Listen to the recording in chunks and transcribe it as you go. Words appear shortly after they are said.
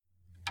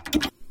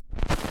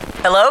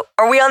Hello?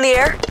 Are we on the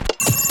air?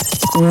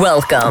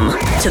 Welcome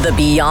to the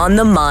Beyond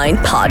the Mind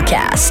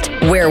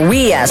podcast, where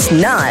we ask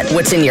not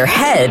what's in your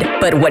head,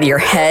 but what your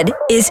head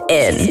is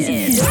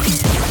in.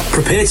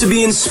 Prepare to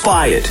be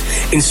inspired.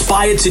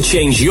 Inspired to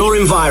change your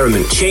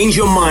environment, change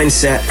your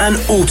mindset, and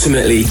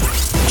ultimately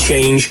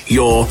change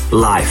your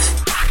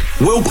life.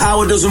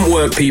 Willpower doesn't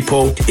work,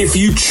 people. If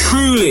you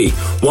truly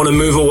want to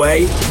move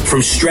away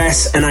from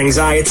stress and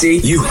anxiety,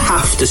 you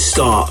have to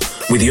start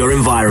with your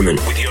environment.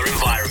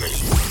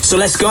 So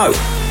let's go.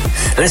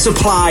 Let's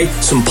apply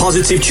some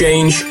positive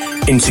change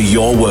into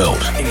your world.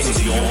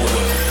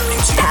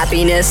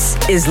 Happiness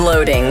is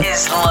loading.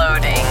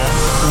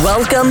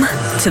 Welcome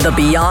to the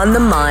Beyond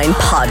the Mind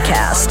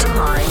podcast.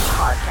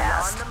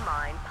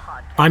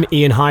 I'm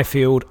Ian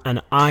Highfield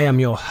and I am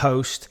your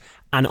host.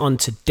 And on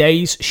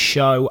today's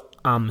show,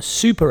 I'm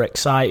super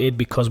excited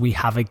because we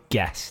have a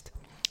guest.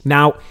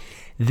 Now,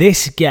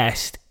 this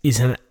guest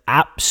is an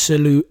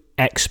absolute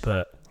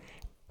expert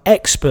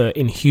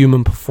in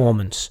human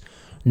performance.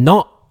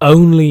 Not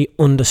only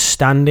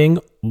understanding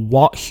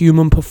what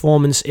human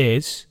performance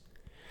is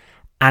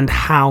and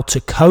how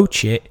to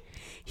coach it,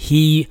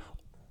 he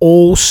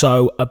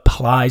also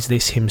applies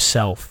this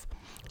himself.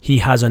 He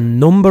has a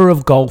number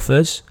of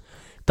golfers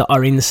that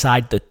are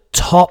inside the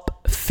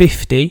top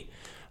 50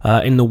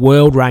 in the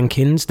world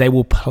rankings. They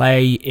will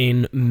play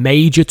in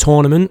major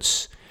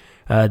tournaments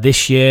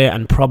this year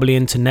and probably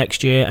into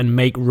next year and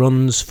make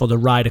runs for the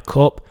Ryder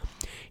Cup.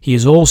 He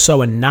is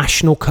also a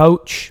national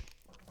coach,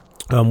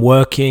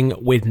 working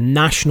with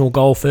national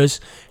golfers,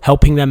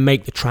 helping them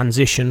make the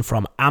transition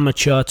from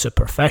amateur to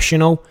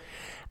professional.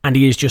 And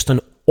he is just an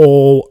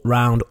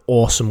all-round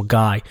awesome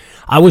guy.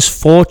 I was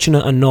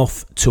fortunate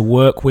enough to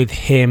work with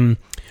him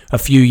a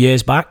few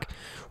years back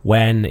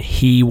when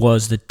he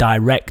was the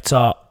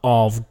director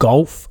of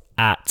golf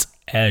at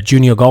a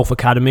junior golf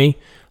academy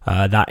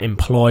that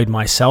employed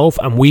myself,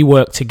 and we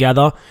worked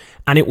together,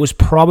 and it was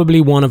probably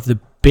one of the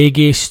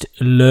biggest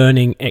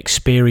learning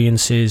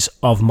experiences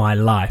of my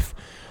life.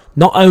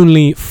 Not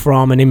only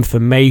from an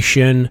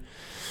information,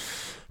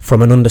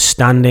 from an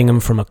understanding,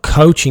 and from a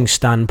coaching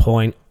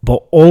standpoint,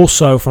 but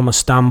also from a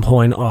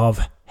standpoint of,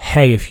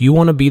 hey, if you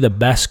want to be the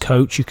best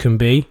coach you can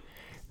be,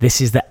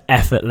 this is the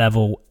effort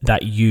level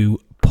that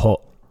you put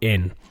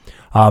in.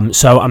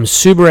 So I'm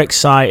super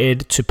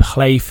excited to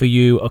play for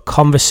you a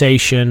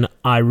conversation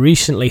I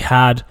recently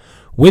had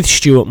with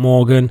Stuart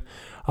Morgan,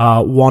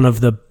 one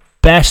of the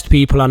best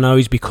people I know.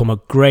 He's become a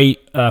great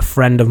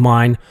friend of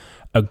mine,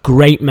 a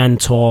great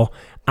mentor,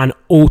 and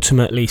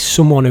ultimately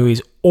someone who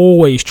is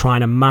always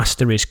trying to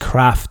master his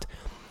craft,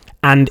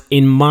 and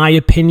in my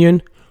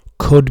opinion,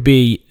 could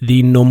be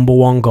the number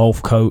one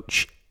golf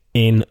coach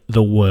in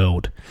the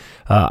world.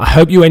 I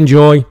hope you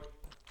enjoy,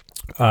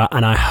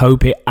 and I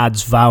hope it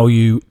adds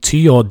value to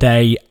your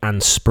day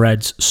and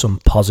spreads some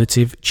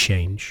positive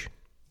change.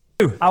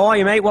 How are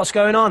you, mate? What's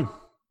going on?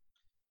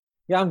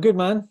 Yeah, I'm good,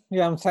 man.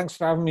 Yeah, thanks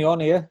for having me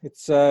on here.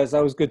 It's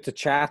always good to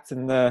chat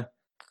and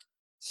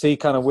see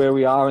kind of where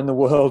we are in the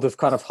world of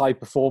kind of high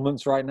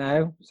performance right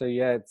now. So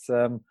yeah, it's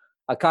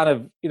I kind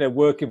of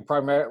working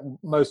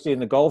mostly in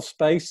the golf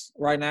space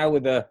right now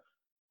with a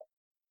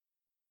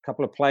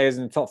couple of players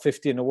in the top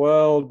 50 in the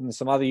world and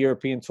some other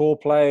European tour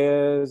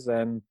players,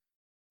 and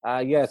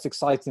yeah, it's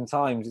exciting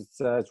times.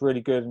 It's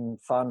really good and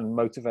fun and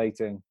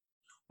motivating.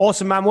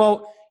 Awesome, man.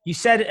 Well, you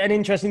said an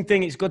interesting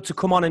thing. It's good to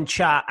come on and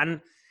chat, and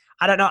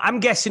I don't know, I'm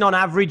guessing on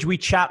average we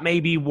chat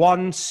maybe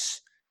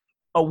once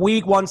a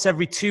week, once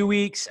every 2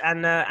 weeks,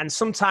 and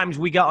sometimes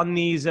we get on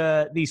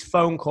these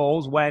phone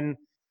calls when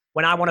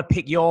I want to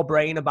pick your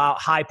brain about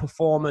high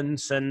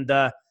performance and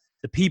the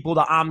people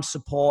that I'm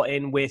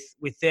supporting with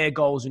their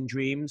goals and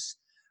dreams.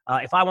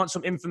 If I want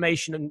some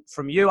information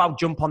from you, I'll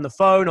jump on the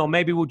phone, or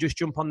maybe we'll just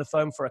jump on the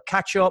phone for a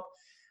catch up.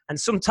 And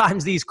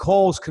sometimes these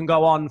calls can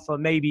go on for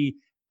maybe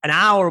an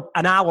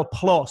hour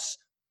plus,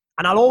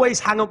 and I'll always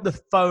hang up the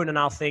phone and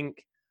I'll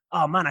think,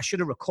 oh man, I should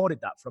have recorded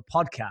that for a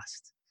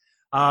podcast.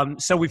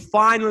 So we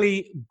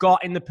finally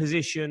got in the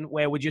position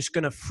where we're just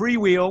going to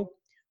freewheel,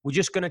 we're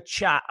just going to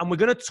chat, and we're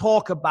going to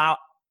talk about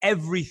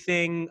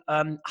everything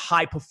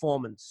high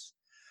performance.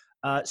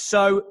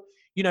 So,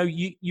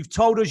 you've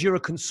told us you're a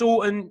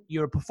consultant,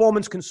 you're a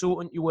performance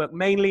consultant, you work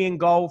mainly in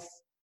golf.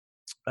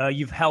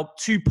 You've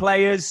helped 2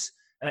 players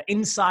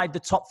inside the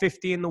top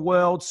 50 in the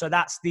world. So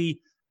that's the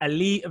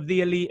elite of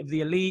the elite of the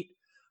elite.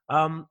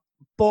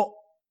 But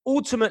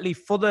ultimately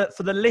for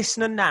the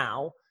listener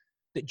now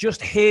that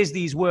just hears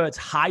these words,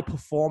 high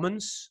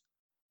performance,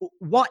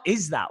 what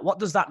is that? What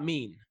does that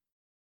mean?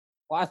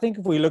 Well, I think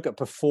if we look at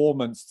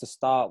performance to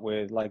start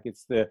with, like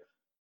it's the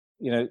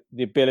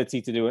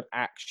ability to do an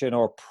action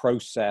or a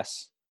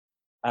process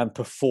and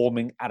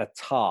performing at a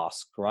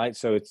task, right?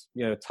 So it's,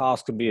 a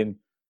task can be in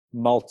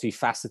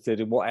multifaceted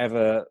in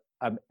whatever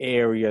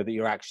area that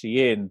you're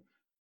actually in.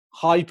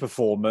 High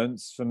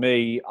performance for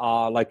me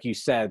are, like you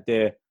said,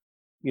 they're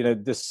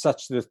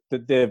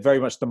they're very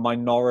much the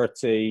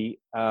minority,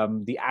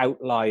 the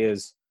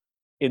outliers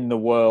in the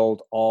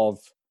world of,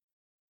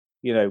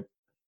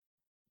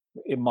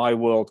 in my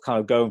world, kind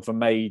of going for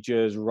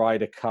majors,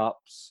 Ryder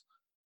Cups,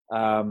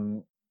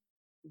 like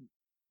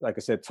I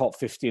said, top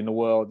 50 in the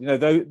world.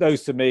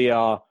 Those to me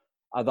are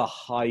the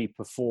high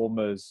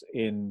performers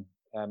in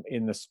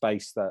the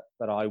space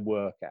that I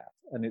work at.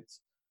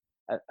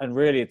 And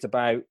really it's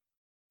about,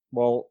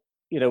 well,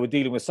 we're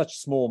dealing with such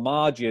small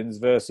margins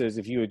versus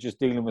if you were just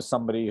dealing with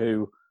somebody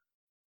who,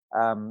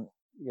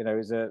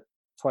 is a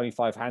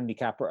 25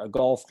 handicapper at a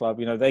golf club.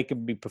 They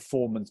can be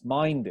performance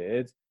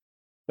minded,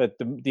 but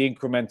the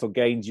incremental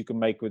gains you can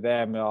make with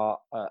them are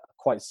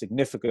quite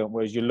significant.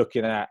 Whereas you're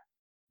looking at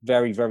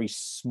very, very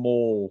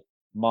small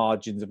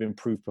margins of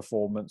improved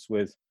performance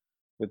with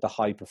the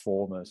high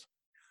performers.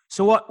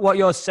 So what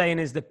you're saying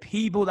is the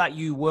people that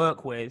you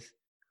work with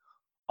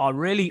are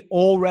really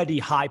already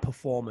high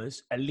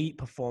performers, elite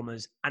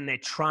performers, and they're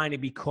trying to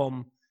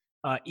become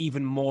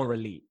even more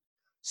elite.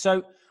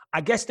 So I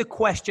guess the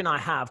question I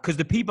have, because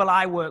the people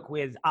I work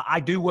with,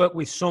 I do work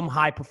with some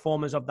high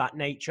performers of that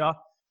nature,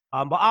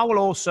 but I will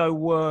also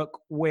work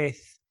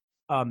with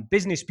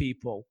business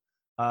people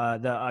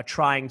that are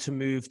trying to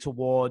move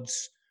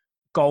towards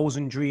goals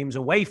and dreams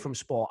away from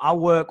sport. I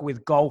work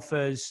with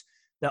golfers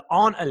that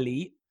aren't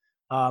elite,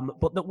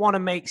 but that want to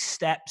make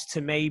steps to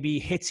maybe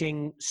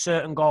hitting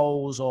certain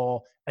goals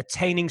or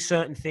attaining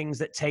certain things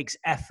that takes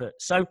effort.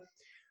 So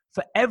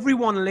for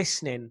everyone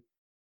listening,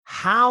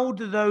 how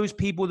do those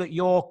people that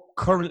you're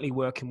currently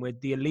working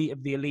with, the elite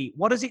of the elite,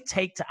 what does it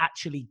take to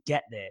actually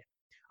get there?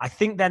 I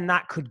think then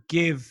that could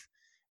give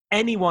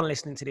anyone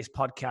listening to this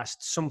podcast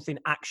something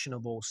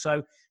actionable.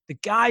 So the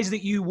guys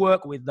that you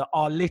work with that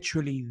are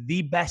literally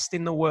the best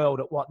in the world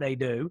at what they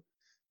do,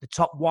 the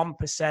top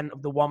 1%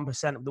 of the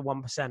 1% of the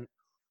 1%,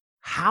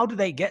 how do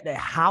they get there?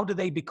 How do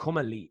they become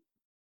elite?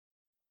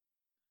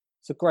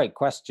 It's a great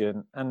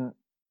question. And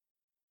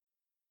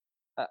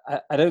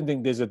I don't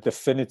think there's a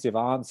definitive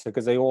answer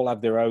because they all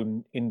have their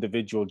own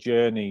individual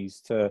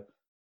journeys to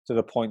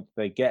the point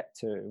they get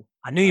to.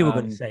 I knew you were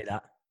going to say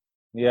that.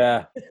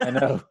 Yeah, I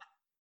know.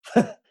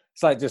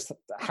 It's like just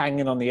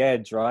hanging on the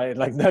edge, right?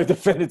 Like no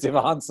definitive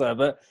answer,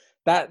 but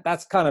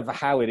that's kind of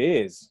how it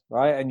is,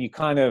 right? And you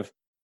kind of,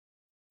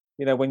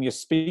 when you're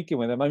speaking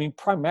with them, I mean,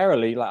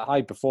 primarily like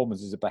high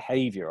performance is a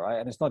behavior, right?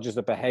 And it's not just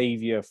a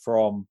behavior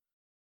from,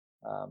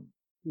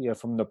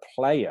 from the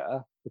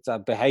player, it's a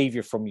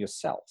behavior from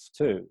yourself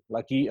too.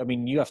 Like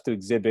you have to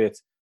exhibit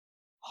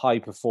high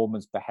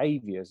performance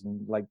behaviors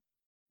and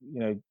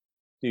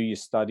do your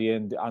study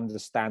and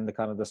understand the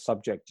kind of the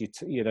subject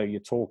you're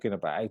talking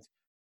about.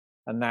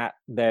 And that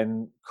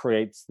then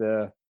creates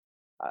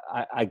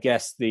I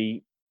guess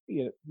the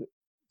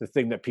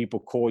thing that people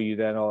call you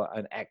then are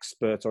an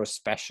expert or a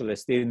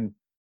specialist in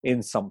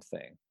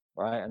something,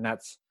 right? And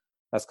that's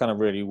kind of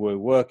really where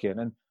we're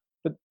working.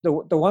 But the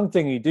one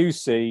thing you do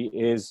see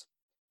is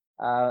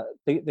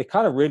they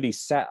kind of really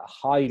set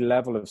a high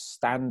level of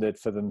standard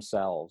for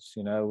themselves.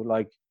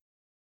 Like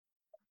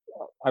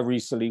I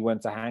recently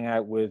went to hang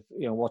out with,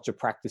 watch a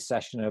practice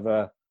session of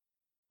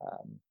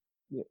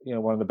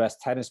one of the best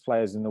tennis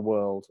players in the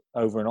world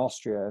over in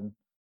Austria. And,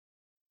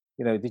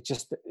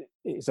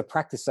 it's a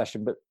practice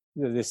session, but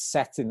they're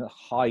setting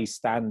high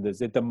standards.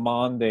 They're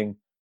demanding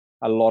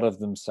a lot of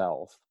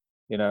themselves,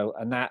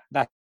 and that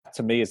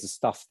to me is the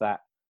stuff that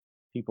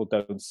people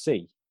don't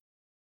see.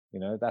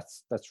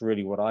 That's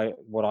really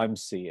what I'm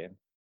seeing.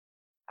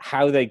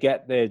 How they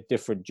get their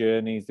different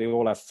journeys. They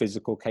all have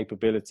physical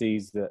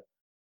capabilities that,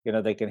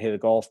 they can hit a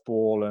golf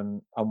ball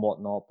and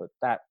whatnot, but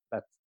that's,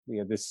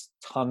 there's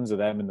tons of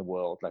them in the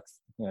world, like,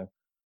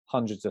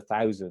 hundreds of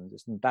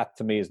thousands. And that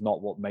to me is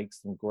not what makes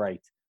them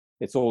great.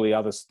 It's all the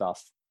other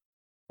stuff,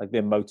 like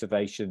their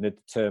motivation, their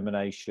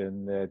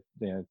determination,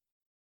 their,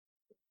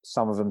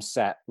 some of them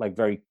set like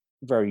very,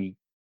 very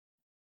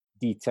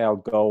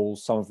detailed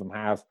goals. Some of them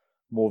have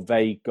more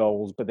vague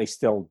goals, but they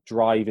still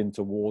drive in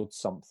towards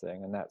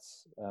something. And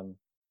that's,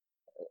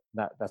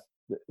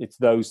 it's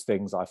those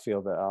things I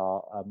feel that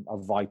are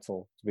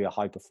vital to be a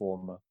high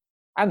performer.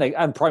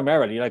 And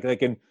primarily, like they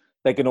can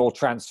all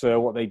transfer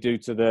what they do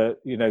to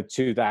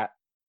to that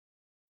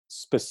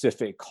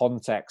specific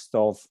context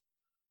of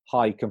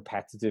high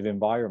competitive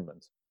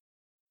environment.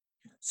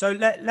 So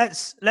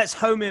let's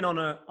home in on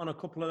a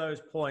couple of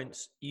those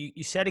points.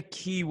 You said a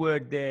key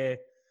word there,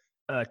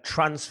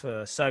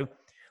 transfer. So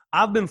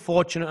I've been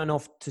fortunate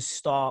enough to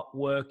start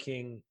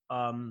working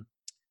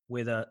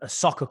with a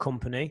soccer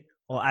company,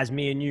 or as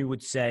me and you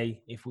would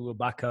say if we were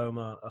back home,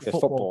 a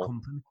football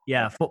company.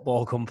 Yeah, a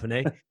football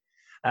company.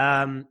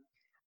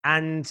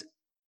 And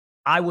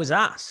I was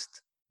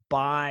asked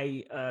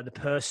by the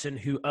person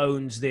who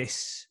owns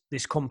this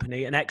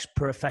company, an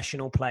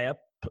ex-professional player,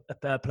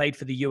 played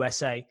for the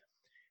USA.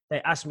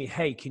 They asked me,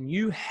 hey, can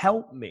you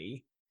help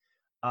me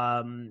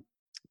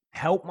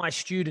help my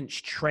students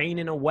train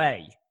in a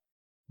way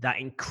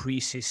that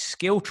increases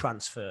skill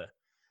transfer?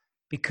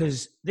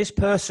 Because this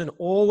person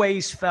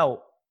always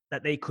felt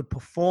that they could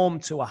perform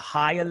to a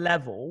higher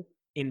level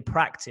in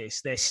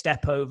practice. Their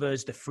step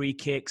overs, the free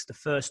kicks, the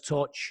first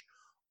touch,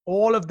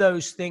 all of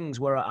those things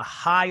were at a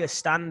higher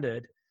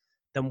standard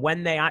than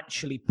when they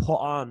actually put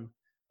on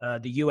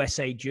the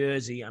USA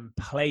jersey and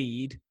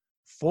played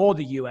for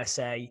the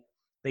USA,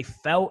 they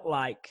felt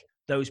like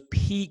those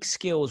peak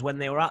skills when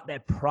they were at their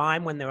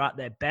prime, when they were at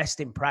their best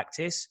in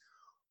practice,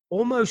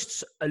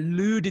 almost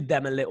eluded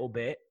them a little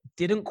bit,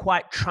 didn't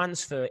quite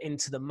transfer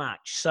into the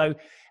match. So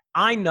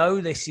I know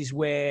this is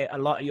where a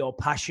lot of your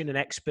passion and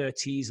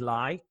expertise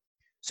lie.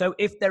 So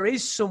if there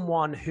is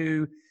someone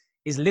who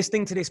is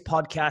listening to this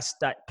podcast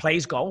that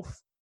plays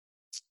golf,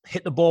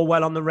 hit the ball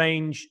well on the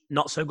range,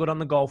 not so good on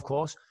the golf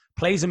course,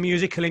 plays a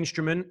musical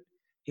instrument,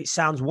 it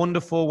sounds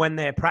wonderful when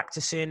they're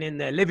practicing in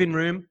their living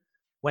room.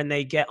 When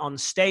they get on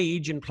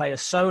stage and play a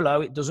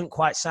solo, it doesn't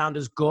quite sound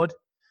as good.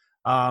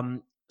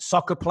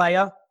 Soccer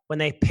player, when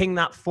they ping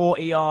that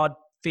 40-yard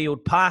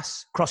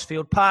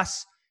cross-field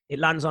pass, it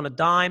lands on a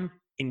dime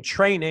in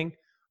training,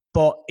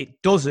 but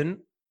it doesn't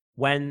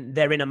when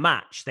they're in a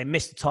match. They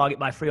miss the target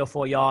by 3 or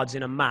 4 yards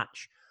in a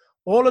match.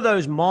 All of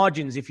those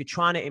margins, if you're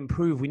trying to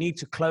improve, we need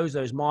to close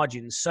those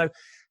margins. So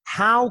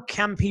how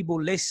can people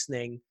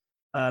listening,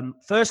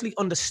 firstly,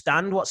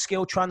 understand what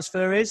skill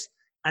transfer is,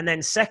 and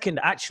then second,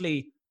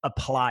 actually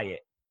apply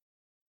it?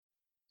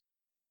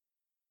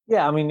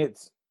 Yeah, I mean,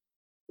 it's,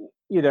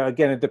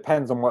 again, it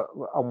depends on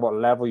what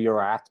level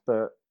you're at,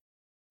 but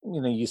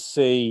you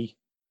see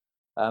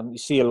a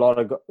lot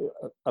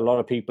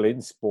of people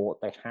in sport.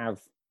 They have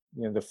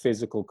the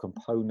physical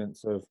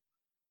components of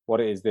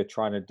what it is they're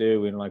trying to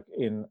do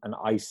in an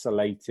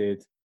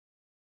isolated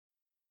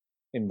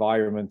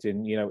environment,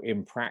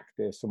 in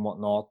practice and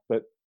whatnot.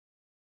 But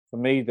for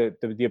me,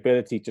 the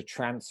ability to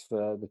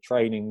transfer the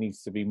training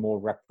needs to be more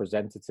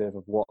representative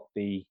of what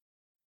the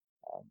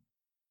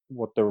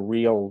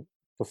real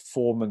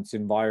performance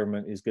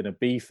environment is going to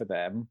be for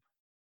them,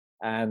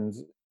 and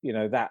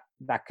that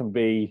can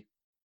be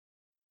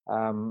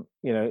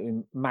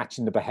in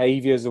matching the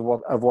behaviors of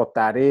what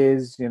that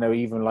is.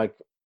 Even like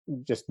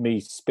just me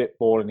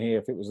spitballing here,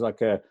 if it was like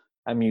a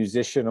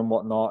musician and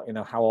whatnot,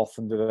 how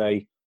often do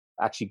they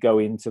actually go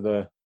into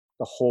the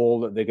hall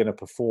that they're going to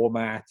perform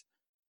at,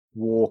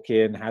 walk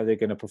in, how they're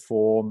going to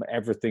perform,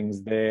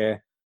 everything's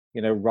there,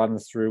 run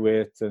through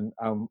it and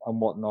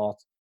whatnot.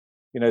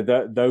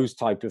 Those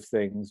type of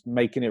things,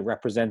 making it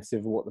representative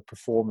of what the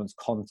performance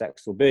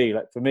context will be.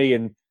 Like for me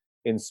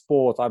in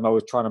sport, I'm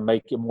always trying to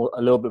make it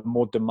a little bit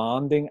more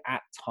demanding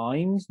at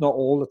times, not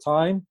all the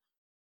time.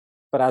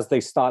 But as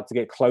they start to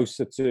get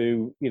closer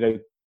to,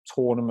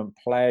 tournament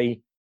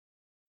play,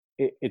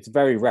 it's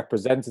very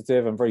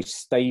representative and very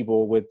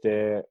stable with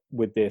their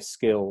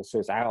skills. So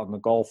it's out on the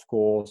golf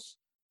course,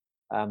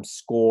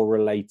 score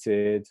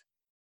related,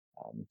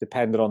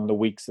 depending on the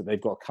weeks that they've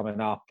got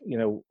coming up.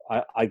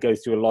 I go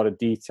through a lot of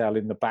detail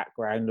in the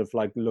background of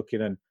like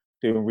looking and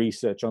doing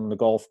research on the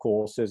golf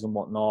courses and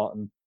whatnot,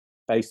 and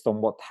based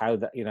on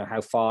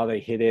how far they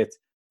hit it.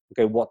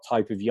 Okay, what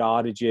type of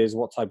yardage is,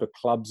 what type of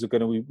clubs we're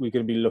going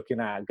to be looking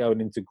at going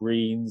into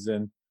greens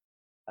and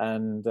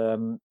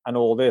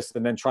all this,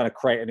 and then trying to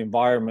create an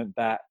environment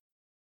that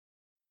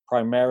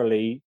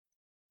primarily,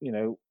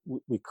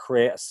 we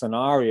create a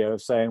scenario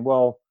of saying,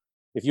 well,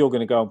 if you're going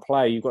to go and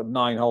play, you've got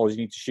 9 holes, you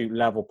need to shoot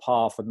level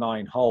par for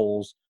 9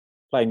 holes,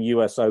 playing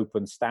US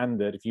Open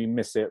standard. If you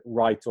miss it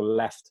right or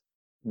left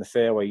in the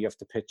fairway, you have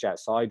to pitch out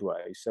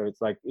sideways. So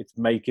it's like, it's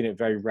making it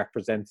very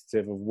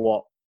representative of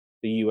what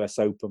the US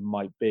Open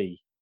might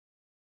be.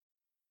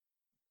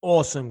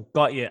 Awesome.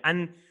 Got you.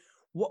 And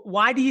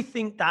why do you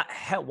think that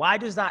why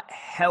does that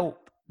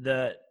help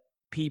the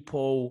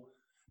people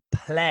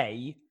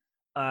play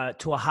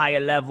to a higher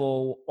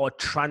level or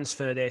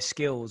transfer their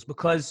skills?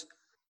 Because,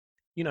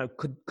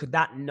 could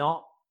that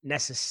not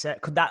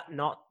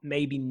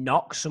maybe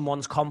knock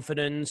someone's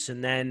confidence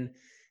and then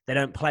they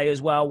don't play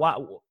as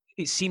well?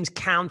 It seems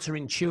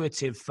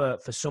counterintuitive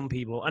for some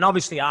people. And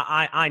obviously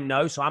I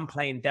know, so I'm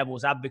playing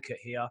devil's advocate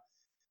here.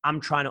 I'm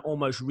trying to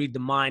almost read the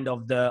mind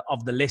of the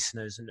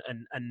listeners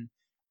and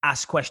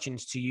ask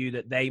questions to you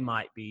that they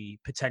might be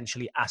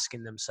potentially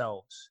asking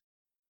themselves.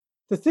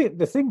 The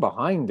thing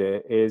behind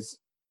it is,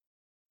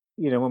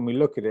 when we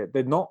look at it,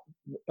 they're not,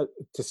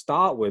 to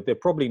start with, they're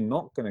probably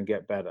not going to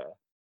get better,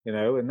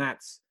 and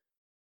that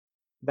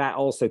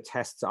also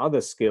tests other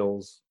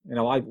skills.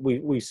 I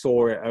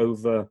saw it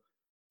over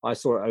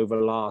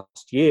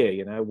last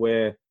year,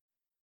 where,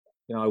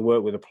 I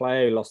worked with a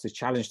player who lost his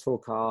Challenge Tour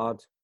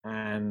card,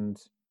 and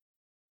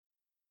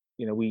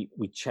we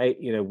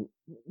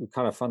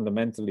kind of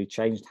fundamentally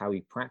changed how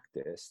he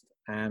practiced,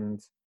 and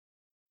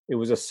it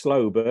was a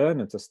slow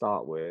burner to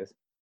start with,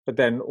 but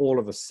then all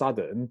of a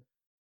sudden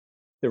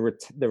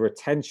the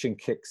retention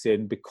kicks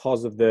in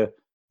because of the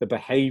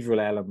behavioral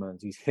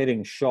element. He's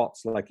hitting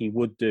shots like he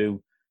would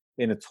do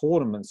in a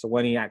tournament. So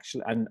when he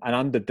actually and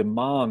under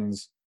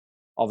demands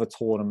of a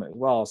tournament as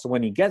well. So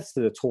when he gets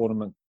to the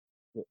tournament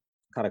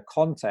kind of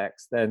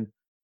context, then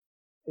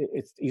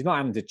he's not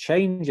having to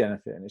change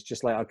anything. It's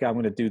just like, okay, I'm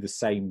going to do the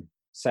same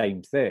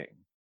thing.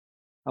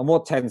 And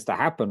what tends to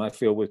happen, I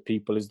feel, with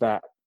people is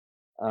that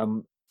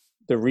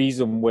the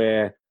reason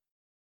where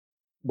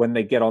when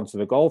they get onto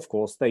the golf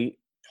course,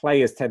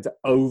 players tend to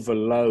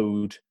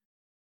overload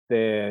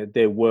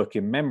their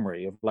working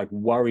memory of like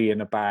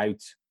worrying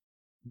about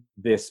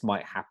this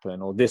might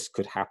happen or this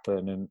could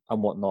happen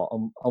and whatnot.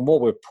 And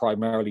what we're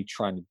primarily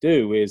trying to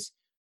do is,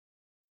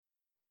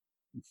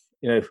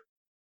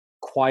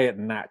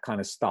 quieten that kind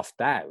of stuff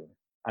down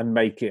and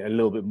make it a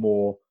little bit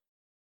more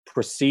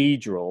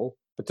procedural.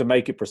 But to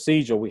make it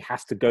procedural, we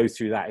have to go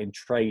through that in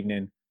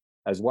training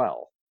as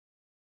well.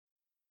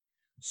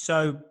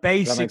 So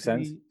basically, does that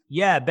make sense?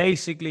 Yeah,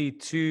 basically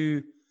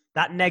to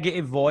that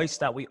negative voice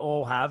that we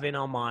all have in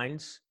our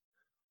minds,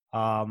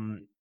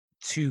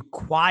 to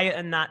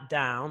quieten that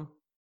down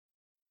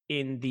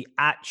in the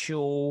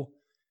actual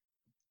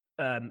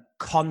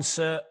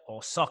concert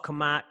or soccer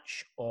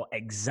match or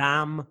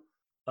exam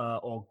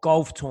or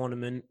golf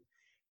tournament,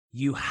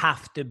 you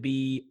have to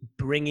be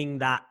bringing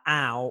that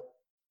out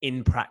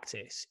in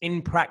practice.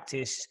 In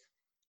practice,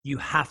 you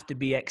have to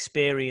be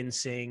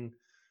experiencing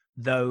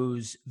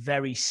those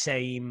very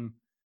same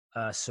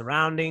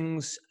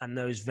surroundings and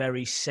those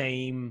very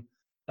same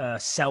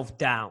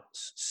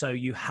self-doubts. So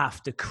you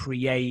have to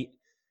create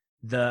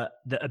the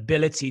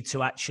ability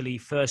to actually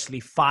firstly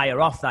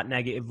fire off that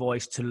negative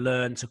voice to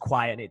learn to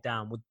quieten it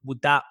down.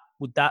 Would that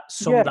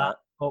sum that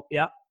up?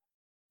 Yeah.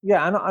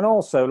 Yeah. And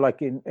also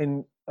like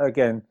in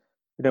again,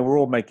 we're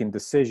all making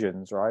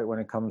decisions, right? When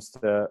it comes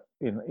to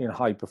in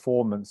high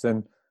performance,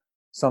 and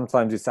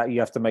sometimes it's that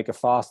you have to make a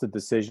faster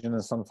decision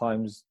and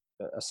sometimes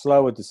a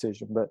slower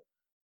decision. But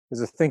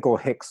there's a thing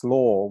called Hicks'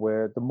 law,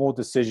 where the more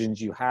decisions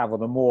you have or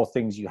the more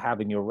things you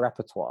have in your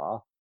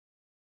repertoire.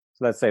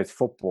 So let's say it's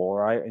football,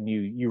 right? And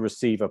you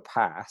receive a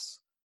pass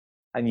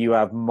and you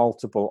have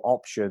multiple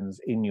options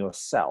in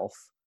yourself.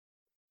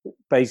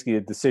 Basically,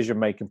 the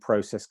decision-making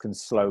process can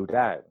slow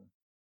down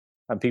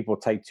and people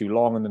take too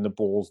long and then the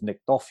ball's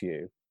nicked off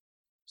you.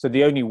 So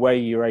the only way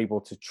you're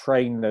able to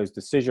train those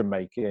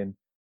decision-making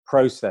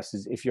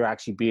processes if you're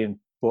actually being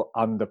put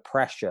under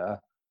pressure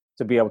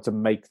to be able to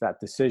make that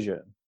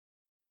decision.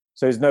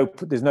 So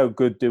there's no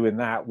good doing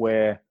that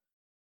where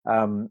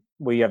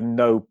you have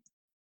no,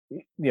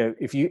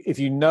 if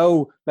you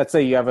know, let's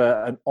say you have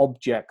an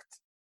object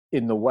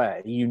in the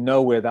way, you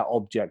know where that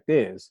object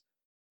is.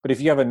 But if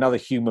you have another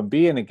human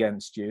being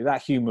against you,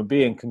 that human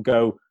being can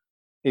go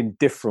in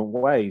different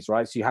ways,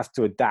 right? So you have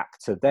to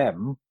adapt to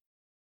them.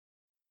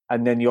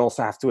 And then you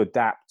also have to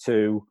adapt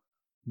to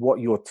what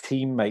your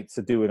teammates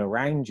are doing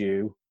around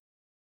you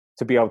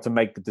to be able to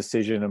make the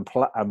decision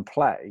and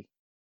play.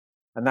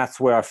 And that's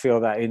where I feel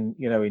that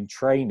in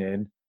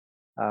training,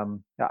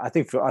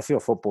 I feel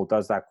football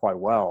does that quite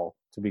well.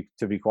 To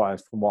be quite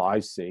honest, from what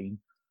I've seen,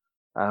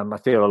 I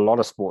feel a lot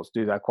of sports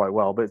do that quite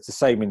well. But it's the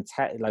same in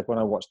like when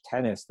I watch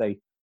tennis, they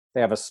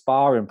have a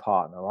sparring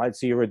partner, right?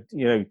 So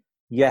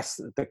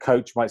yes, the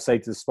coach might say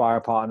to the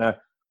sparring partner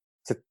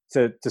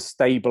to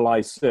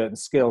stabilize certain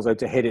skills, or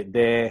to hit it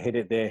there, hit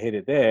it there, hit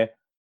it there.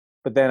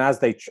 But then as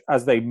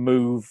they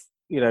move,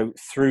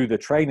 through the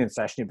training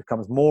session, it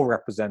becomes more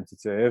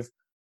representative,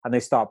 and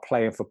they start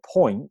playing for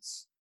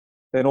points.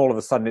 Then all of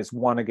a sudden it's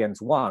 1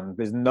 against 1.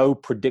 There's no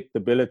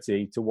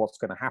predictability to what's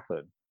going to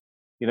happen.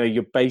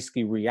 You're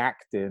basically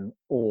reacting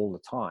all the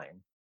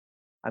time.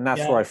 And that's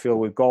where I feel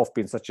with golf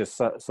being such a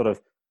sort of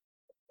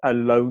a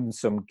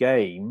lonesome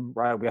game,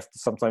 right? We have to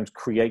sometimes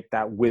create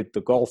that with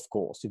the golf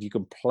course. If you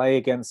can play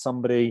against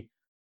somebody,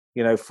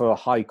 for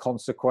high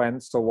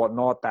consequence or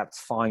whatnot, that's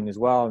fine as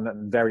well,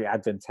 and very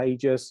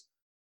advantageous.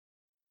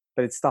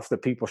 But it's stuff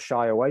that people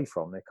shy away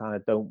from.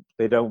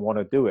 They don't want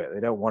to do it. They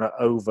don't want to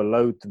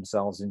overload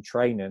themselves in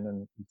training.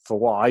 And for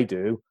what I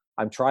do,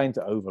 I'm trying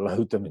to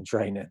overload them in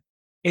training.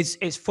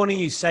 It's funny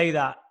you say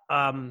that.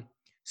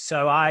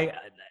 So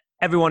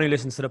everyone who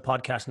listens to the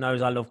podcast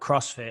knows I love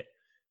CrossFit.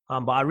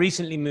 But I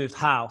recently moved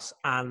house,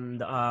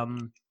 and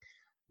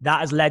that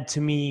has led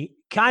to me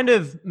kind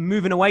of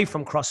moving away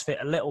from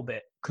CrossFit a little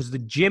bit, because the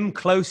gym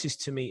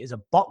closest to me is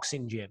a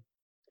boxing gym.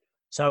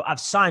 So I've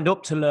signed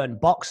up to learn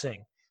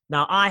boxing.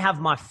 Now, I have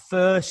my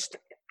first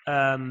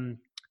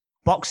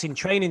boxing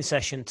training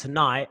session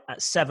tonight at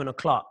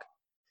 7:00,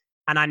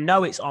 and I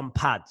know it's on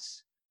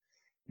pads.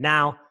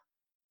 Now,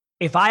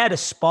 if I had a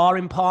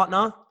sparring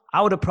partner,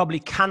 I would have probably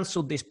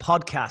cancelled this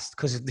podcast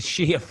because of the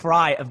sheer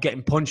fright of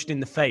getting punched in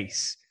the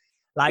face.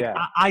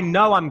 I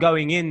know I'm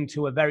going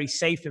into a very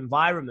safe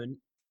environment,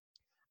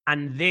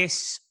 and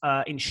this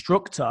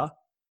instructor,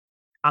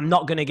 I'm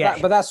not going to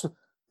get. But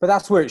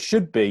that's where it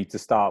should be to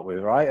start with,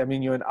 right? I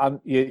mean,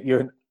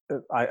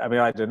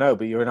 I don't know,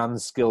 but you're an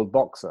unskilled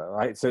boxer,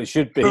 right? So it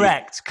should be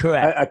correct.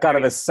 A kind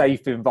of a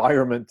safe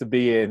environment to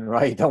be in,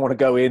 right? You don't want to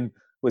go in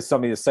with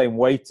somebody the same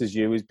weight as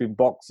you who's been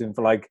boxing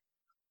for like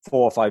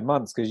 4 or 5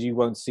 months, because you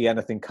won't see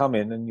anything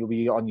coming and you'll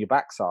be on your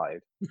backside.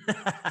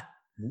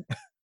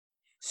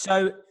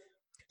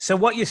 So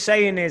what you're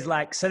saying is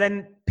so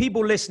then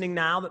people listening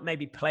now that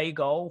maybe play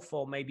golf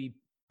or maybe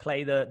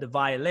play the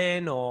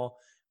violin or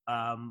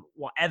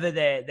whatever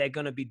they're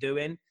going to be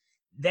doing,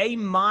 they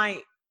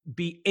might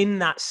be in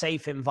that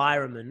safe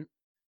environment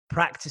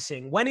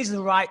practicing. When is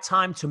the right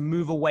time to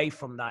move away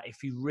from that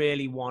if you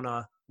really want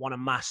to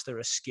master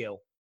a skill?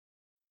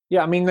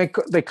 Yeah, I mean,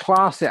 they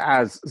class it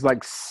as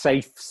like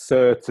safe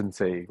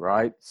certainty,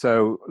 right?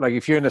 So like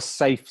if you're in a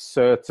safe,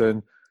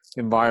 certain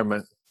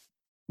environment,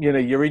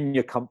 you're in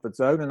your comfort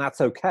zone, and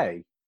that's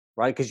okay,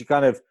 right? Because you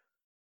kind of,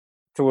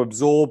 to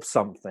absorb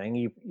something,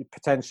 you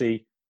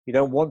potentially, you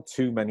don't want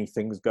too many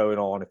things going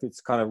on if it's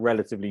kind of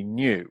relatively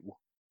new,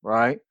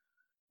 right?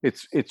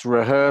 It's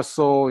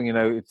rehearsal,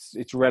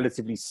 it's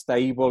relatively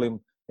stable in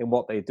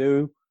what they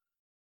do.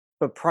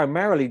 But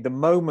primarily, the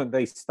moment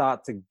they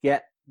start to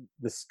get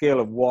the skill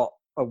of what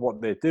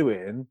they're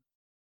doing,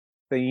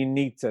 then you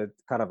need to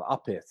kind of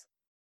up it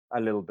a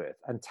little bit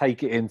and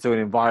take it into an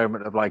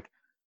environment of like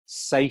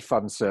safe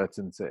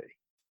uncertainty.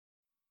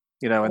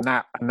 And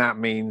that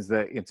means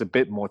that it's a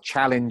bit more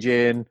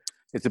challenging,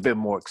 it's a bit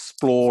more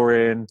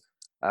exploring.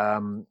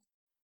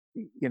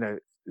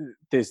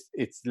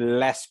 It's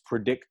less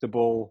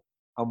predictable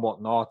and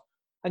whatnot.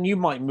 And you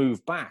might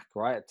move back,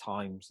 right, at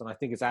times. And I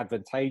think it's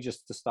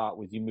advantageous to start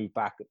with, you move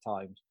back at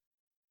times.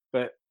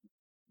 But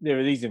there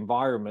are these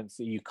environments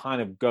that you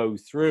kind of go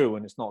through,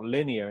 and it's not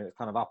linear, and it's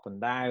kind of up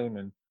and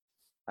down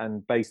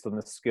and based on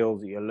the skills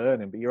that you're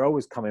learning. But you're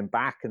always coming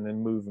back and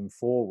then moving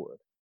forward.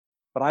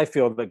 But I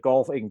feel that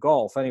in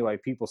golf anyway,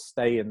 people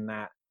stay in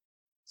that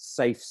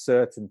safe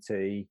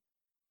certainty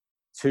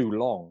too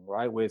long,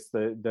 right? With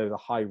the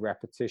high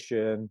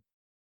repetition,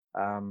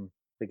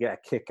 they get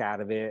a kick out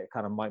of it. It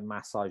kind of might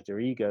massage their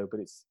ego, but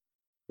it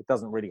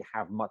doesn't really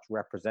have much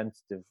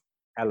representative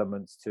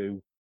elements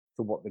to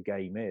what the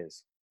game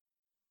is.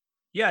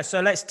 Yeah, so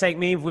let's take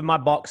me with my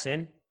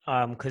boxing,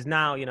 because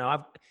now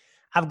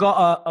I've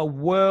got a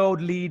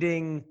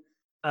world-leading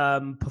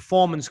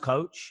performance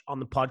coach on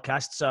the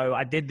podcast. So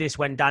I did this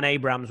when Dan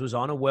Abrams was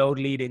on, a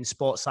world-leading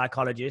sports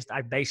psychologist.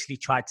 I basically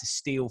tried to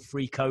steal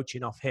free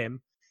coaching off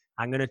him.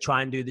 I'm going to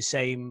try and do the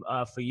same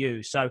for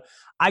you. So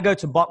I go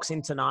to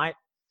boxing tonight.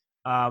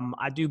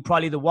 I do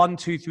probably the 1,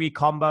 2, 3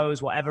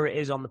 combos, whatever it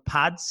is on the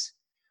pads.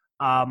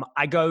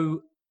 I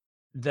go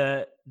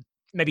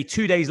maybe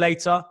 2 days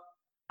later,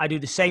 I do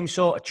the same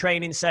sort of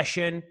training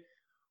session.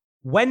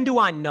 When do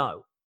I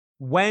know?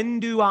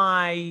 When do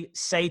I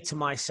say to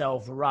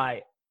myself,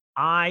 right,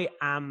 I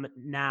am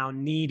now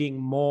needing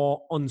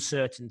more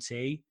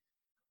uncertainty,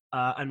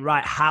 and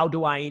right, how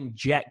do I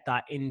inject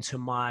that into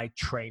my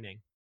training?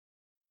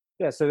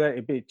 Yeah, so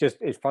that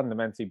it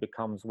fundamentally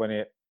becomes when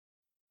it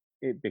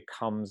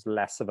becomes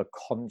less of a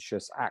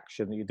conscious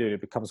action that you do.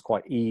 It becomes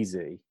quite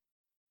easy,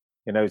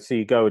 so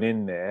you're going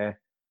in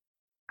there,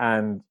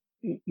 and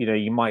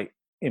you might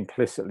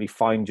implicitly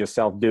find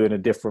yourself doing a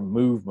different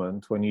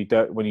movement when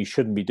you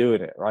shouldn't be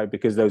doing it, right?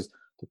 Because the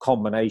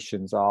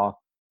combinations are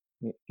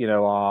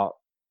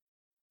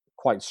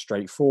quite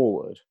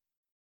straightforward.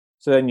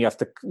 So then you have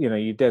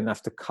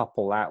to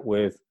couple that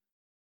with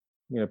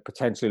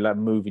potentially like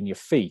moving your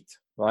feet,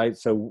 right?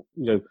 So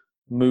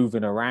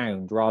moving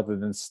around rather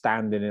than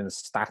standing in a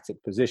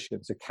static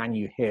position. So can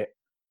you hit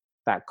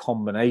that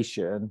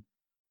combination,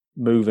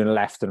 moving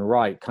left and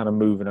right, kind of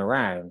moving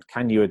around?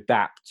 Can you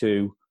adapt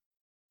to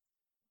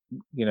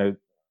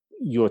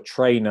your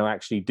trainer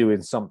actually doing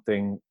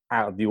something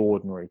out of the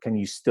ordinary? Can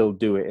you still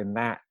do it in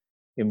that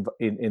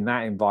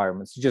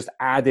environment? So just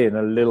add in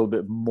a little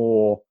bit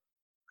more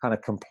kind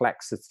of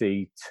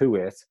complexity to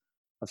it,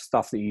 of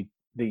stuff that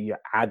you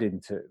add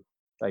into,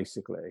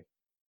 basically.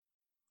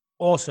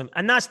 Awesome.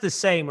 And that's the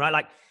same, right?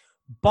 Like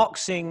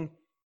boxing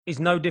is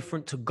no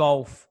different to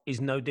golf, is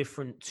no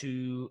different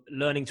to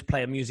learning to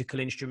play a musical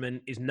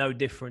instrument, is no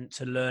different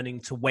to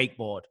learning to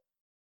wakeboard.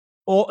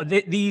 Or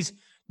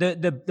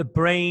the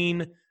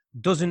brain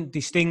doesn't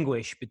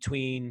distinguish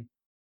between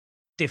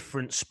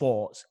different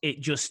sports. It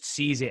just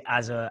sees it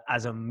as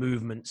a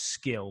movement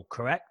skill,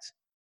 correct?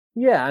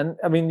 Yeah, and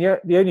I mean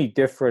the only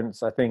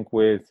difference I think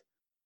with,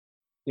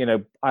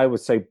 I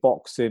would say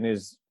boxing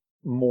is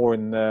more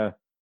in the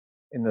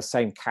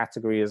same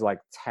category as like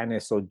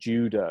tennis or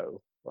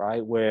judo,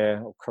 right?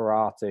 Or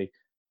karate,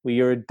 where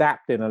you're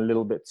adapting a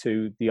little bit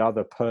to the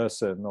other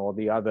person or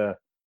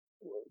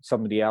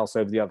somebody else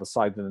over the other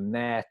side of the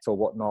net or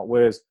whatnot.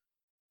 Whereas,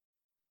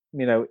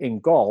 in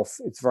golf,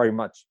 it's very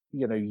much,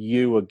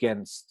 you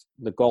against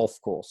the golf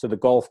course. So the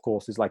golf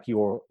course is like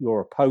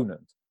your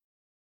opponent.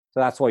 So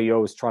that's why you're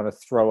always trying to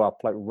throw up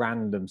like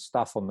random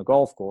stuff on the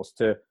golf course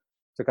to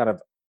kind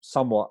of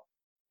somewhat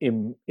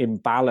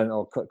imbalance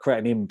or create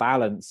an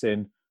imbalance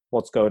in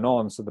what's going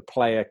on. So the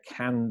player,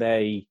 can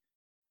they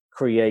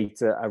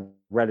create a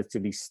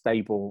relatively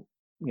stable,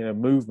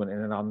 movement in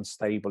an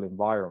unstable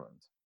environment?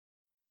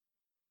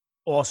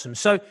 Awesome.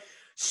 So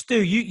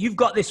Stu, you've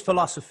got this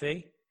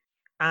philosophy,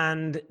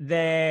 and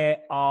there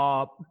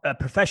are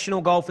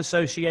professional golf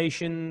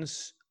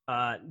associations.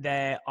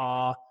 There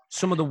are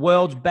some of the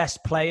world's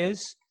best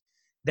players.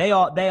 They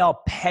are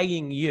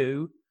paying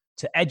you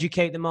to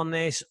educate them on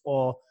this,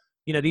 or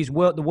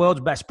the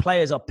world's best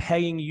players are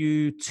paying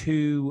you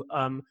to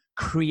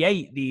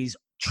create these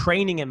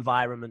training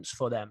environments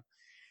for them.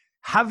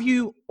 Have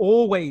you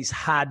always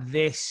had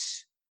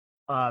this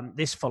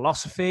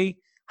philosophy?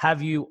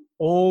 Have you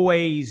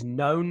always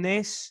known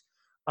this,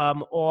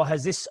 or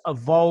has this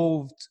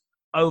evolved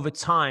over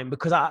time?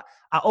 Because I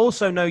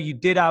also know you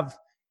did have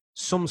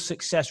some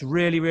success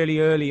really, really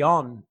early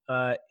on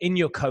in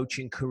your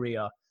coaching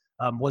career.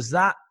 Was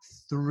that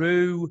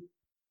through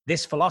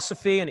this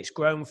philosophy and it's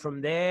grown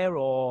from there,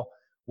 or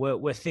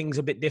were things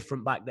a bit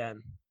different back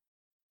then?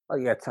 Oh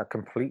yeah, it's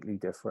completely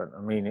different.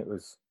 I mean, it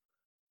was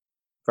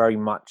very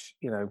much,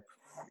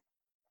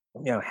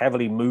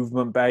 heavily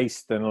movement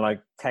based and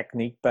like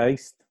technique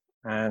based.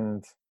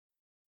 And,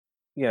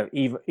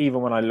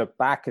 even when I look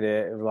back at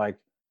it, it was like,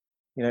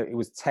 it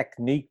was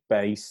technique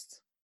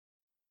based,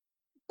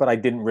 but I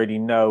didn't really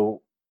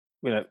know,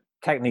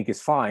 technique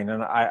is fine.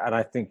 And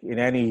I think in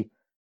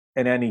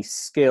any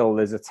skill,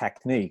 there's a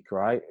technique,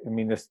 right? I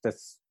mean,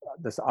 that's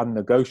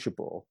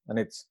unnegotiable.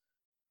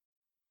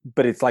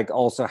 But it's like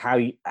also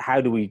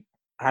how do we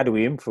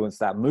influence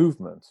that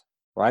movement,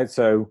 right?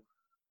 So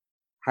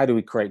how do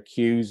we create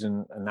cues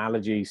and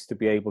analogies to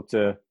be able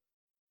to,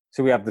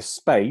 so we have the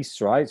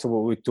space, right? So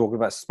what we're talking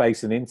about,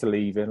 space and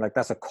interleaving, like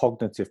that's a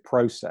cognitive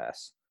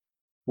process,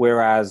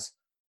 whereas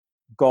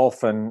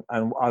golf and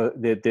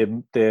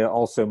they're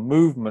also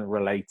movement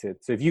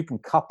related. So if you can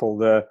couple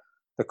the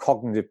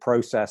cognitive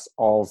process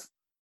of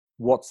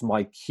what's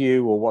my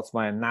cue or what's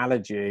my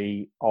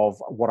analogy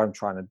of what I'm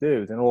trying to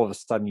do, then all of a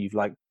sudden you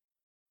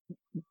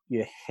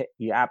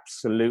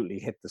absolutely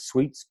hit the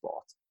sweet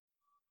spot.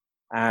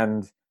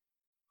 And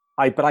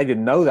but I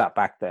didn't know that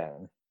back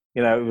then.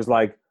 It was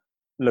like,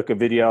 look a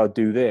video,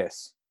 do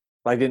this.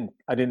 But I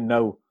didn't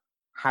know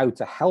how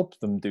to help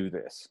them do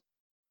this.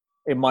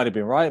 It might have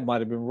been right, it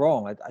might have been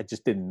wrong. I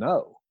just didn't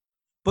know.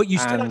 But you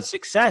still had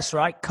success,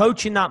 right?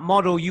 Coaching that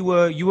model, you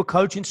were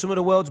coaching some of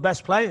the world's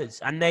best players,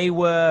 and they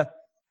were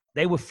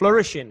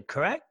flourishing,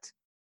 correct?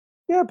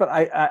 Yeah, but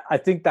I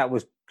think that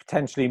was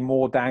potentially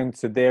more down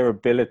to their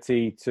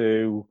ability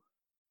to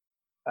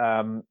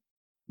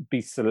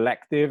be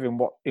selective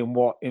in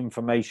what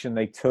information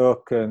they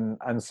took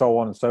and so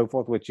on and so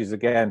forth, which is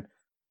again,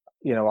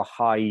 a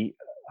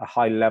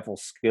high level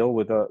skill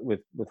with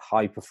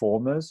high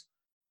performers.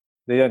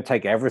 They don't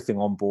take everything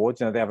on board.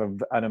 They have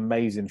an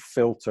amazing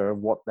filter of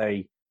what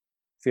they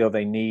feel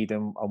they need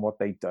and what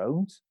they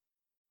don't.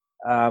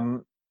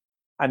 And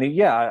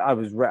I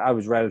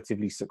was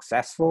relatively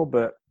successful,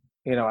 but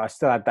I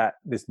still had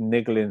this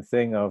niggling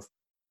thing of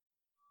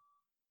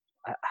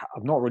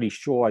I'm not really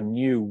sure I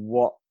knew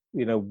what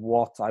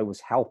I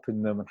was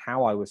helping them and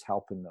how I was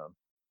helping them.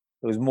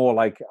 It was more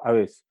like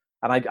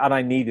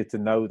I needed to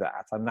know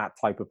that. I'm that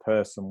type of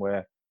person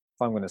where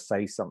if I'm going to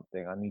say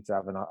something, I need to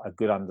have a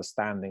good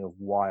understanding of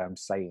why I'm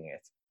saying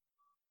it.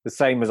 The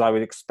same as I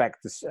would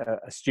expect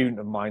a student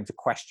of mine to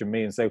question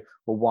me and say,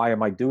 well, why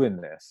am I doing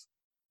this?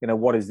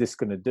 What is this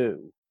going to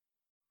do?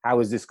 How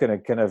is this going to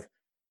kind of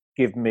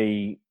give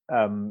me,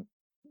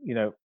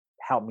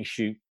 help me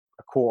shoot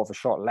a quarter of a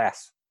shot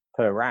less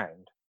per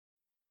round?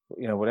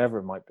 Whatever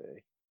it might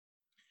be.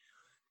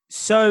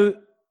 So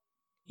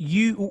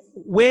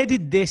where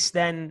did this,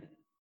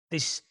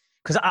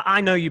 because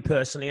I know you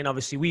personally, and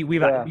obviously we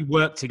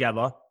worked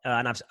together,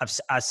 and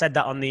I said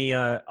that on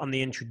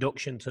the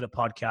introduction to the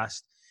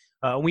podcast,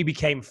 and we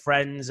became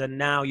friends, and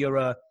now you're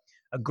a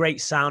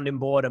great sounding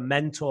board, a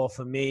mentor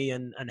for me,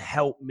 and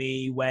help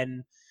me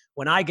when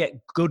I get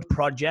good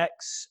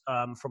projects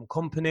from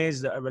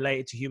companies that are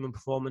related to human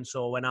performance,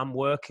 or when I'm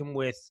working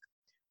with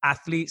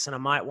athletes and I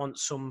might want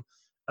some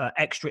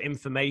extra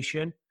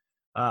information,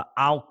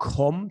 I'll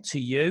come to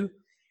you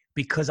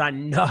because I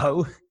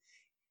know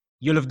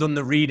you'll have done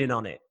the reading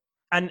on it.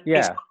 And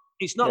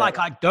it's not like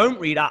I don't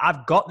read.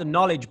 I've got the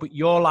knowledge, but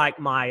you're like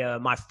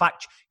my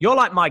fact. You're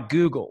like my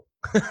Google.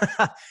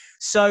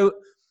 So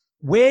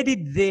where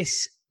did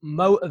this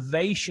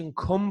motivation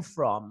come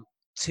from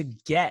to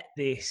get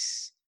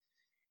this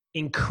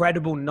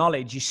incredible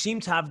knowledge? You seem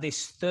to have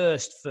this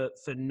thirst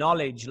for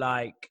knowledge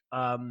like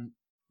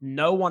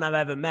no one I've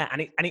ever met.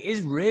 And it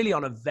is really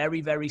on a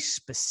very, very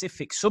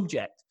specific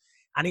subject.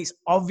 And it's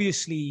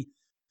obviously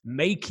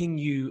making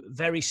you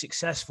very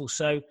successful.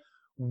 So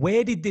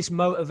where did this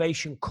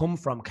motivation come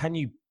from? Can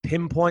you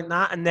pinpoint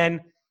that? And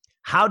then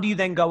how do you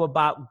then go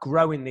about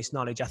growing this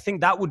knowledge? I think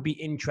that would be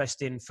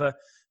interesting for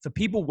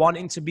people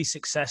wanting to be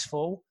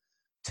successful,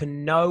 to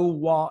know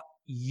what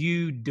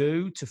you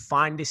do to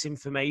find this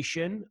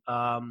information.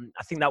 I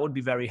think that would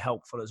be very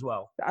helpful as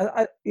well.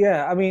 I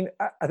mean,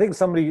 I think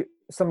somebody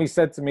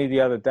said to me the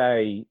other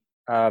day,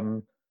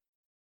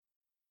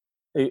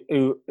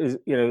 who is,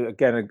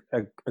 again,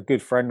 a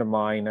good friend of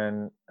mine,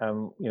 and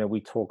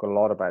we talk a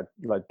lot about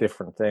like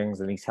different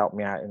things, and he's helped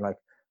me out in like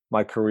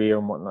my career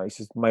and whatnot. He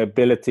says my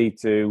ability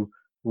to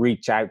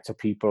reach out to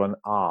people and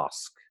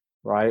ask,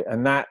 right?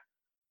 And that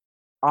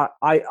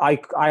I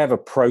have a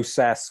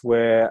process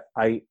where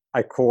I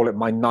call it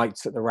my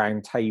nights at the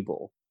round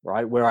table,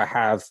 right? Where I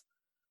have,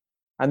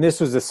 and this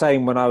was the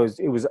same when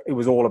it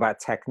was all about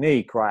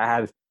technique, right?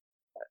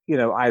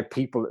 I had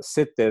people that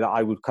sit there that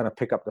I would kind of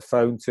pick up the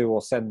phone to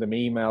or send them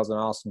emails and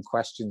ask them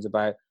questions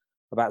about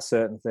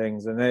certain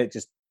things. And then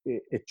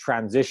it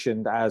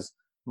transitioned as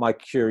my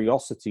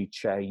curiosity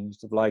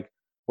changed of like,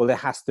 well, there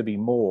has to be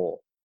more.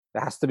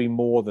 There has to be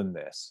more than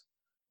this.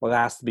 Well, there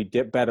has to be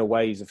better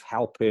ways of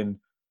helping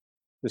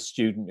the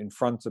student in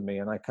front of me.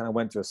 And I kind of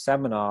went to a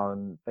seminar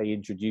and they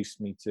introduced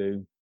me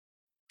to,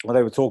 well,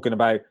 they were talking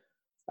about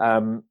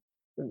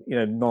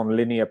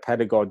non-linear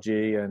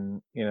pedagogy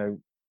and,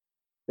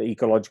 the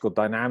ecological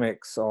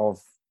dynamics of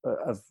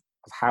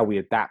how we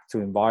adapt to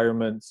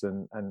environments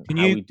and Can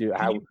you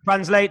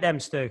translate them,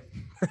 Stu?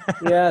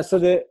 Yeah,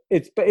 so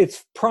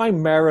it's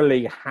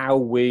primarily how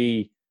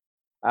we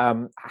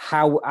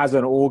how as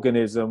an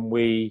organism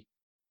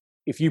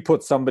if you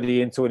put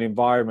somebody into an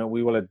environment,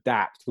 we will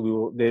adapt.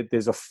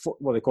 There's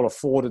what they call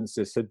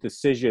affordances, so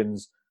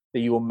decisions that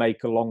you will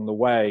make along the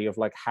way of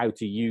like how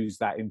to use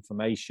that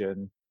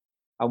information.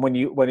 And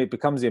when it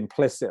becomes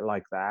implicit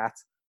like that,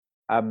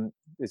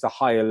 there's a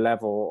higher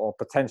level or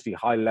potentially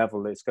high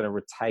level it's going to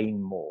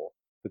retain more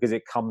because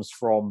it comes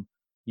from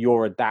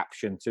your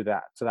adaptation to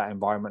that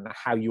environment and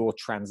how you're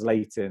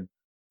translating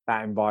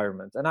that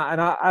environment. And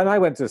I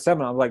went to a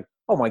seminar. I'm like,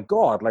 oh my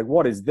God, like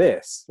what is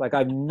this? Like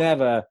I've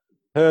never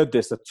heard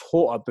this at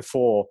all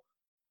before.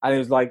 And it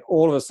was like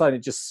all of a sudden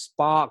it just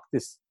sparked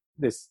this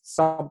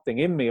something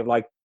in me of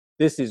like,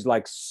 this is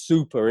like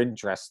super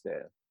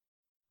interesting.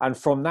 And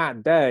from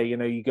that day,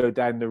 you go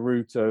down the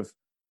route of,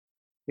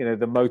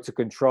 the motor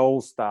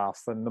control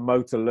stuff and the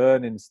motor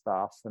learning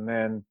stuff, and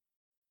then,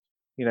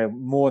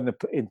 more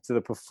into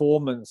the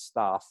performance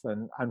stuff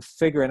and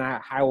figuring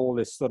out how all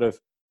this sort of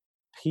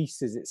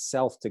pieces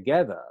itself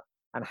together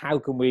and how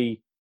can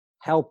we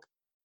help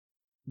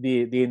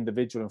the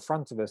individual in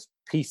front of us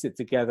piece it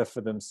together for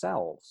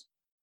themselves.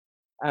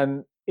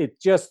 And it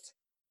just,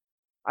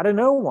 I don't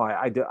know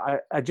why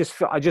I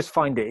just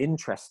find it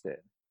interesting,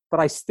 but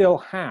I still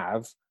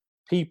have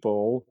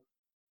people.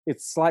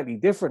 It's slightly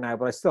different now,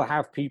 but I still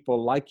have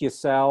people like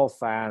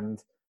yourself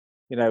and,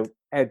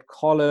 Ed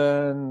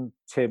Collin,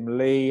 Tim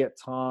Lee at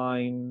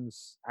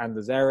times,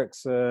 Anders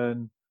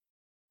Ericsson,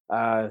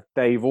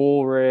 Dave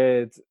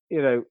Allred,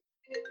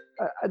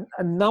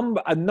 a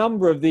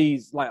number of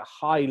these like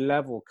high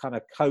level kind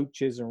of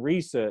coaches and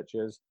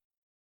researchers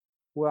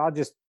where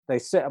they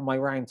sit at my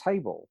round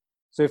table.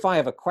 So if I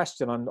have a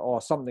question or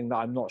something that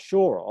I'm not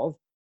sure of,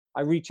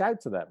 I reach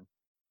out to them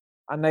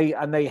and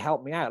they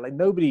help me out. Like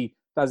nobody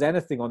does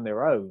anything on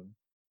their own.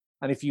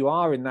 And if you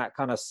are in that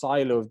kind of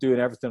silo of doing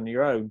everything on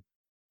your own,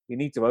 you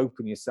need to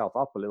open yourself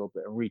up a little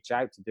bit and reach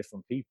out to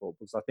different people,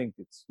 because I think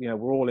it's,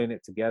 we're all in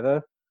it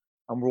together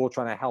and we're all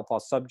trying to help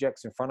our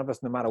subjects in front of us,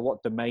 no matter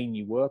what domain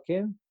you work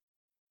in.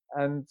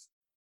 And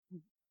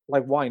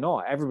like, why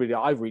not? Everybody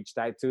I've reached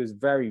out to is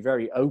very,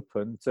 very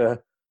open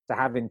to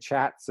having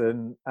chats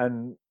and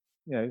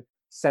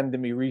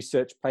sending me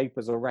research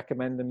papers or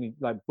recommending me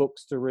like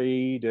books to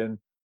read and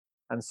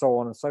so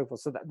on and so forth.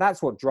 So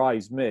that's what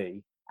drives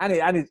me.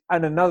 And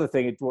another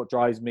thing, what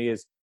drives me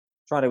is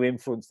trying to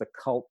influence the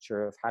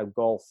culture of how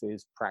golf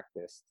is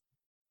practiced.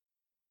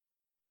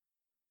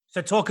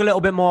 So talk a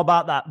little bit more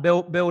about that.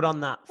 Build on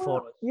that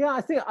for us. Yeah,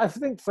 I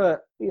think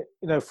for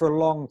for a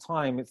long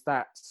time it's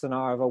that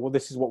scenario of, well,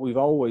 this is what we've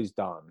always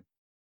done,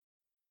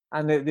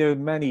 and there are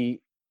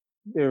many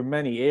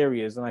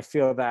areas, and I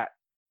feel that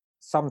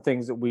some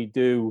things that we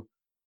do,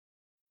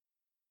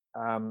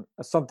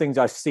 some things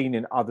I've seen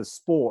in other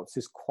sports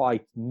is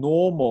quite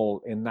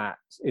normal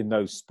in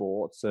those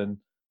sports,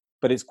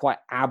 but it's quite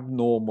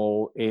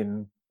abnormal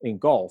in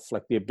golf,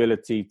 like the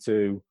ability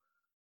to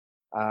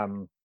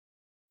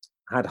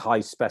add high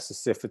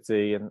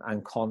specificity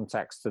and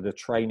context to the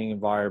training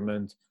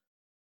environment,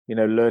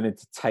 learning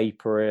to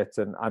taper it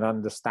and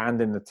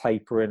understanding the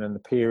tapering and the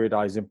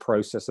periodizing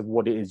process of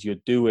what it is you're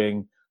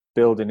doing,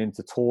 building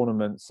into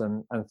tournaments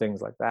and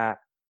things like that.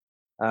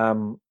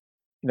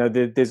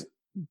 There's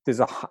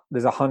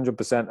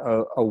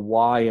 100% a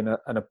why and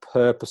a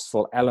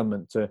purposeful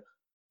element to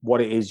what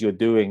it is you're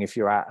doing if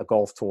you're at a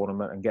golf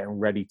tournament and getting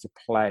ready to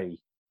play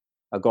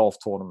a golf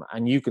tournament.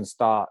 And you can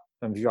start,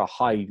 and if you're a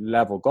high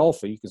level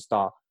golfer, you can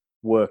start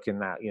working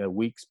that,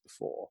 weeks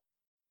before.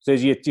 So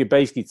you're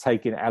basically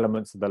taking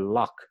elements of the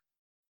luck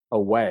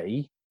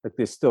away. Like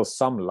there's still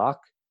some luck,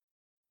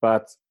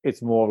 but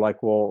it's more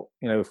like, well,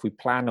 if we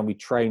plan and we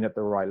train at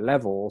the right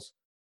levels,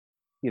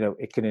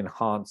 it can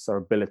enhance our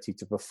ability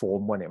to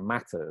perform when it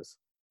matters.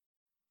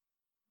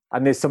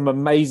 And there's some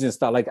amazing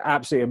stuff, like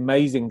absolutely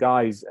amazing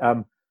guys.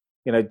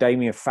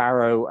 Damien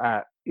Farrow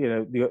at,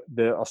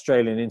 the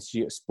Australian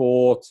Institute of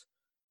Sport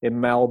in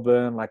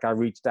Melbourne. Like I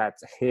reached out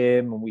to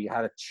him and we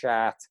had a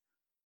chat.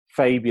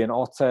 Fabian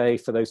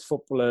Otte, for those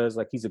footballers,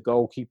 like he's a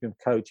goalkeeping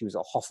coach. He was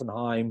at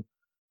Hoffenheim,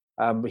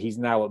 but he's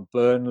now at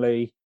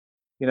Burnley.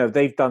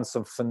 They've done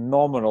some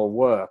phenomenal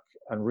work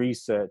and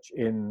research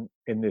in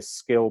this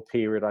skill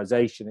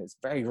periodization. It's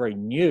very, very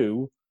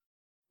new,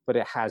 but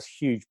it has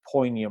huge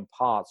poignant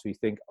parts. We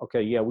think,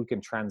 okay, yeah, we can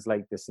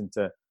translate this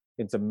into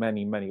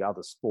many, many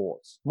other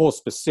sports. More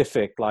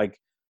specific, like,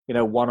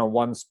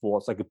 one-on-one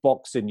sports, like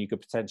boxing, you could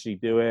potentially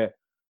do it.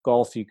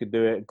 Golf, you could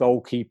do it.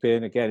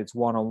 Goalkeeping, again, it's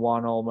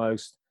one-on-one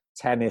almost.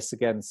 Tennis,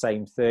 again,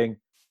 same thing.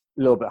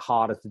 A little bit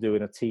harder to do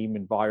in a team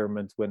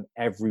environment when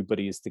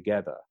everybody is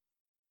together.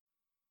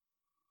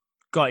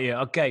 Got you.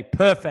 Okay,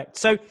 perfect.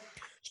 So,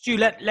 Stu,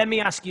 let me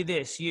ask you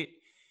this: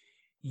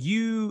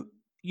 you're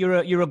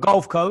a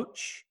golf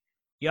coach.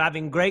 You're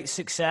having great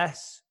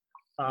success.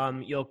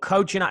 You're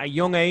coaching at a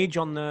young age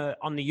on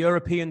the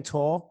European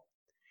tour.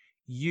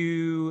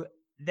 You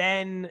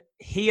then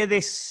hear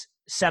this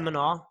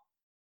seminar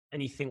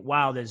and you think,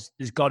 wow, there's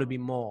got to be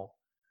more.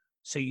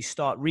 So you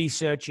start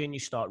researching, you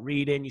start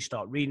reading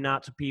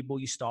out to people,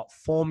 you start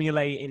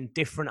formulating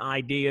different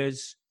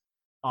ideas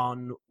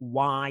on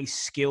why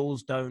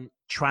skills don't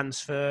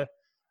transfer.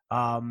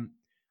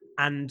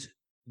 And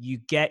you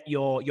get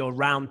your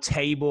round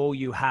table,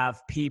 you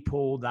have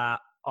people that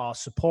are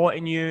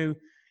supporting you,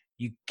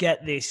 you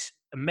get this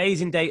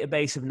amazing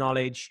database of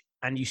knowledge,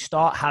 and you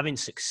start having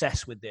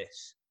success with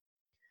this.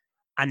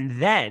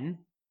 And then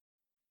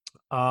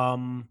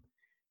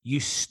you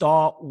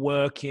start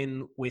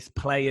working with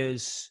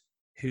players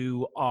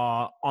who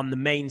are on the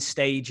main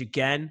stage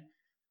again.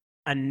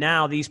 And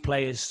now these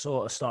players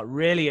sort of start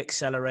really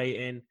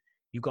accelerating.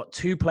 You've got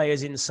 2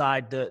 players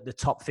inside the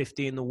top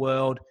 50 in the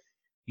world.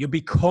 You're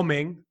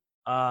becoming,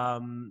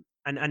 and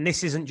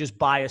this isn't just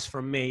bias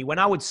from me. When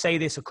I would say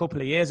this a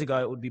couple of years ago,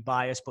 it would be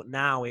biased, but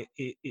now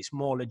it's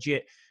more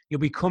legit. You're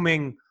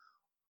becoming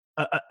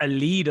a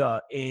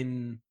leader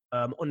in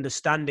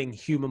understanding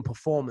human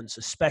performance,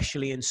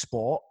 especially in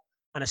sport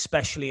and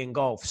especially in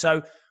golf.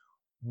 So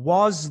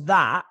was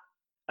that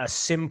a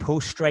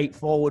simple,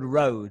 straightforward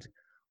road,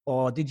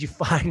 or did you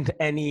find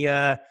any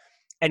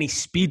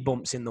speed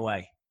bumps in the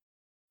way?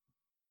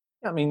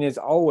 I mean, there's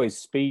always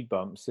speed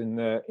bumps in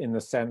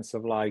the sense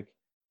of, like,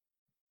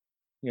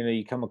 you know,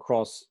 you come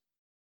across,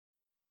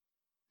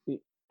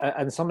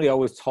 and somebody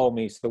always told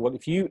me, so well,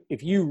 if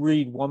you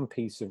read one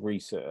piece of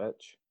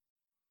research,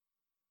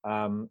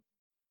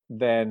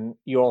 then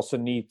you also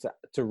need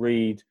to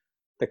read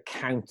the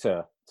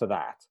counter to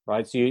that,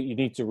 right? So you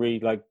need to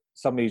read, like,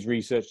 somebody's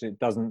research that it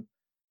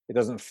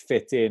doesn't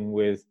fit in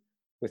with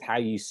how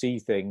you see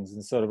things,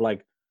 and sort of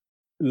like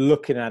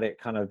looking at it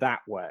kind of that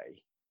way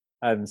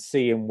and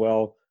seeing,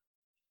 well,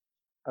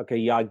 okay,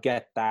 yeah, I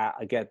get that,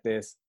 I get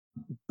this,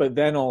 but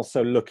then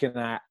also looking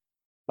at,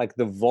 like,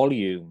 the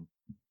volume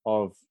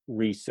of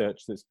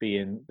research that's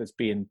being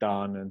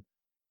done. And,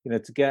 you know,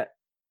 to get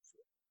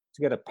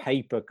a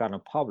paper kind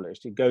of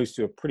published, it goes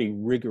through a pretty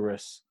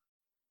rigorous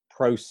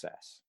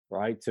process,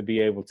 right, to be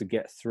able to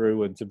get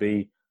through and to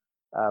be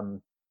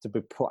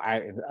put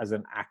out as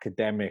an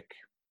academic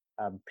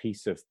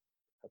piece of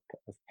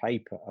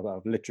paper,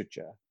 of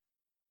literature.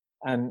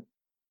 And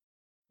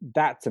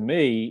that, to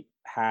me,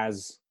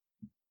 has,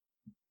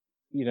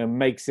 you know,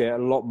 makes it a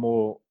lot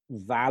more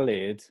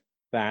valid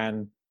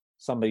than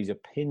somebody's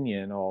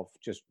opinion of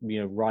just, you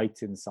know,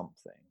 writing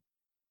something,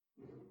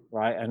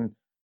 right? And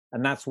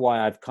that's why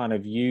I've kind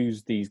of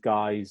used these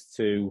guys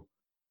to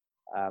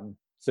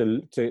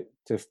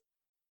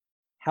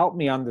help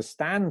me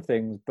understand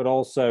things, but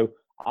also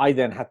I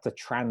then had to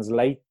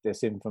translate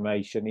this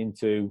information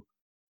into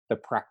the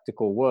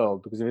practical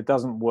world, because if it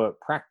doesn't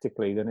work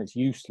practically, then it's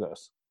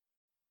useless.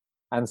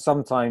 And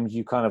sometimes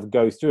you kind of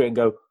go through it and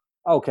go,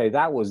 okay,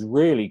 that was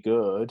really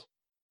good.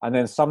 And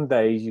then some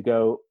days you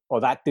go, oh,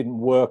 that didn't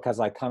work as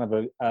I kind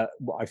of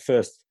what I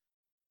first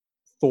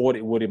thought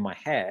it would in my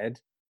head.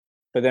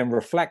 But then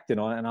reflecting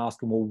on it and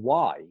asking, well,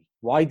 why?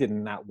 Why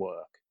didn't that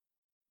work?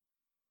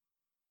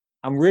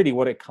 And really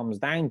what it comes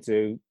down to,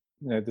 you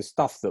know, the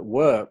stuff that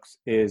works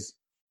is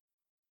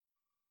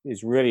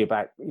really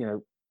about, you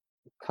know,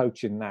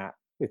 coaching that.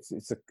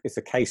 It's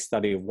a case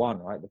study of one,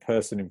 right? The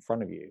person in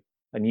front of you.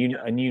 And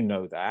you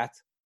know that.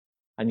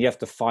 And you have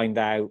to find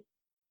out,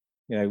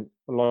 you know,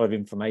 a lot of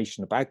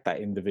information about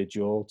that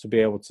individual to be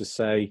able to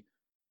say,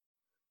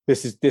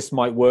 this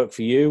might work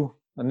for you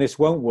and this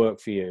won't work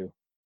for you.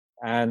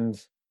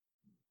 And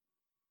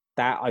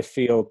that, I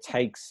feel,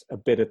 takes a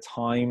bit of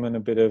time and a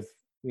bit of,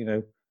 you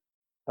know,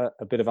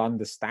 a bit of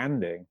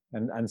understanding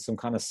and some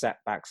kind of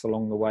setbacks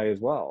along the way as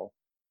well.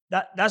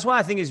 That's why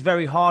I think it's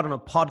very hard on a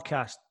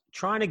podcast,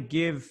 trying to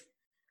give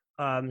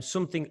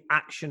something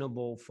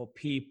actionable for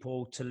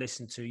people to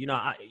listen to. You know,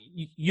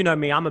 you know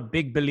me, I'm a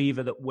big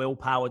believer that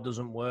willpower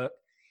doesn't work.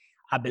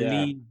 I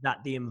believe that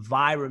the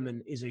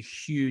environment is a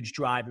huge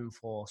driving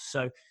force.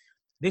 So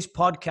this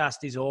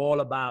podcast is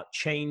all about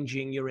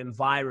changing your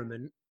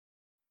environment,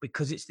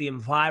 because it's the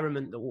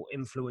environment that will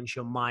influence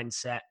your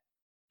mindset.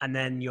 And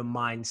then your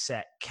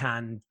mindset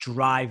can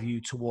drive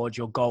you towards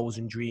your goals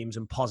and dreams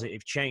and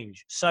positive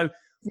change. So,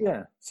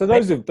 yeah. So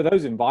those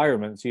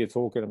environments you're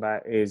talking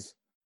about is,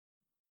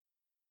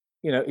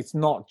 you know, it's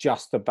not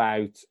just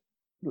about,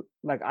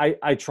 like,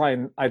 I try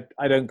and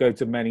I don't go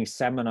to many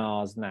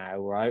seminars now,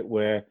 right,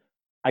 where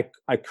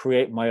I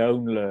create my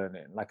own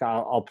learning. Like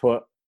I'll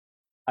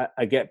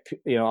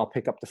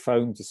pick up the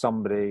phone to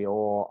somebody,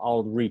 or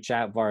I'll reach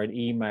out via an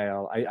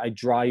email. I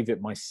drive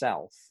it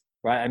myself,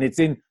 right? And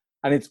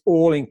it's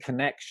all in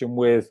connection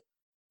with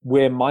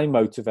where my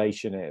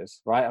motivation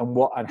is, right?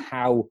 And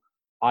how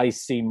I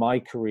see my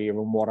career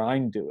and what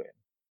I'm doing.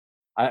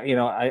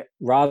 I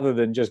rather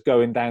than just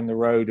going down the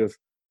road of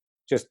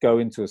just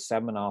going to a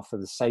seminar for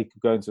the sake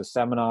of going to a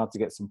seminar to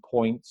get some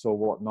points or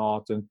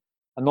whatnot, and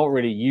not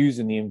really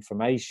using the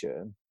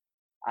information.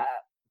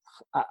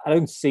 I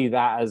don't see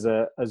that as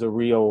a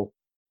real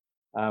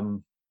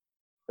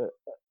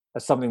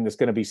as something that's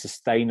going to be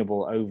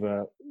sustainable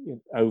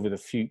over the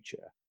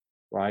future,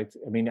 right?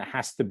 I mean, it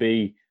has to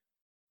be,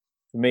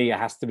 for me, it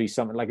has to be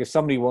something like, if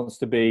somebody wants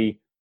to be,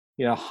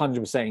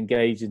 100%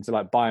 engaged into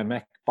like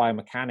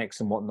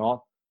biomechanics and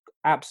whatnot,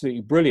 absolutely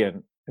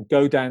brilliant, and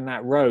go down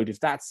that road. If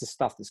that's the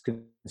stuff that's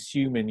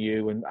consuming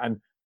you and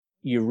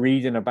you're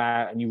reading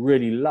about and you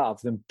really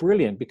love, then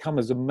brilliant, become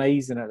as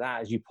amazing at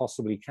that as you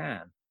possibly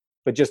can.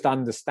 But just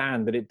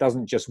understand that it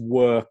doesn't just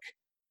work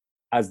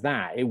as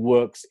that. It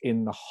works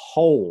in the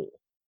whole.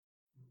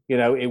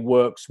 It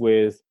works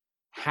with,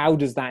 how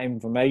does that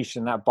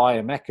information, that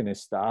biomechanist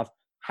stuff,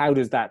 how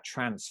does that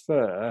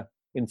transfer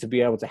into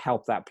be able to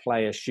help that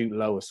player shoot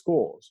lower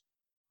scores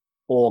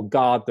or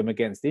guard them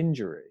against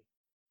injury?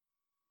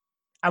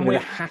 And there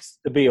has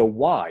to be a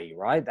why,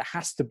 right? There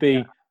has to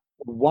be,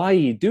 why are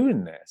you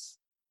doing this?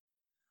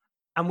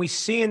 And we're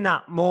seeing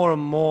that more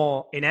and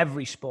more in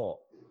every sport.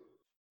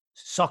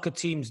 Soccer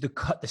teams, the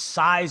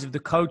size of the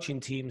coaching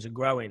teams are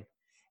growing.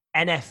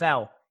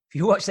 NFL, if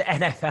you watch the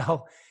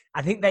NFL,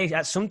 I think they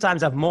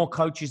sometimes have more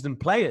coaches than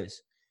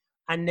players.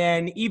 And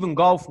then even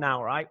golf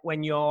now, right?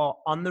 When you're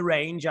on the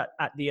range at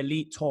the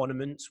elite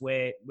tournaments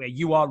where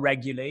you are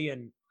regularly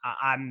and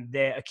I'm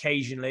there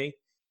occasionally,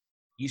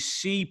 you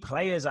see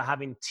players are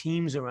having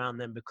teams around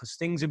them because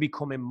things are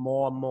becoming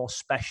more and more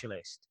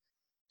specialist.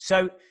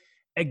 So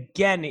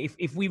again,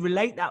 if we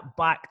relate that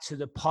back to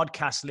the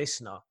podcast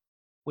listener,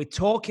 we're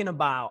talking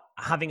about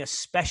having a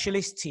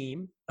specialist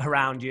team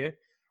around you,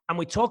 and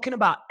we're talking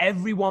about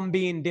everyone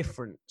being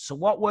different. So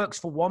what works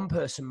for one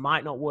person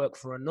might not work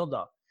for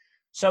another.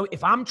 So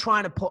if I'm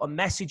trying to put a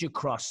message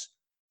across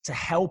to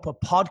help a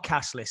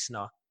podcast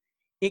listener,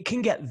 it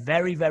can get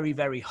very, very,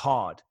 very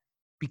hard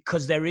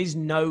because there is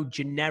no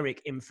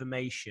generic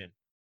information.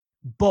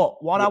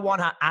 But what I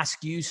want to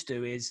ask you,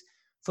 Stu, is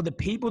for the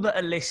people that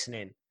are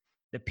listening,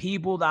 the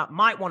people that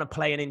might want to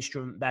play an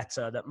instrument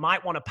better, that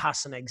might want to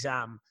pass an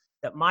exam,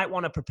 that might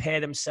want to prepare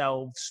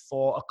themselves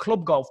for a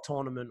club golf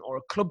tournament or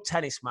a club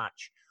tennis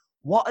match,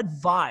 what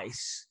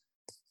advice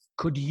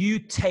could you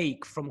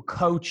take from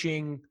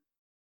coaching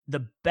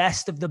the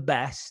best of the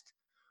best,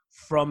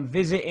 from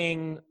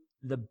visiting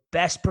the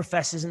best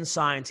professors and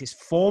scientists,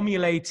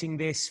 formulating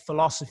this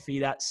philosophy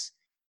that's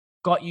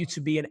got you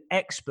to be an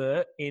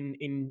expert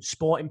in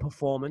sporting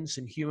performance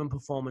and human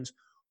performance?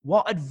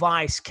 What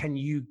advice can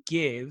you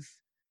give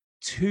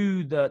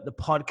to the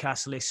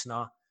podcast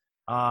listener?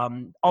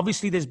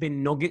 Obviously, there's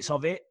been nuggets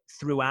of it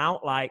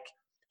throughout, like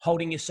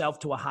holding yourself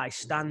to a high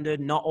standard,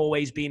 not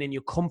always being in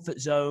your comfort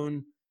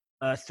zone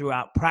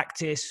throughout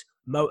practice.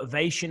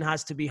 Motivation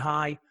has to be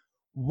high.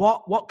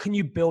 What can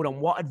you build on?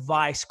 What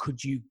advice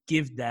could you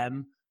give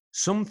them?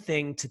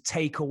 Something to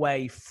take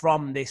away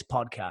from this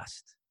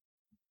podcast?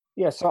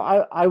 Yeah, so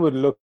I would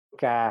look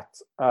at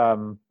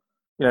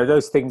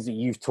those things that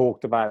you've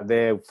talked about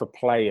there for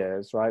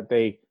players, right?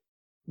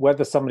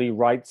 Whether somebody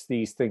writes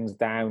these things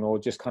down or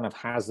just kind of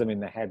has them in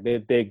their head,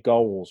 they're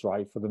goals,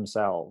 right, for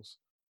themselves.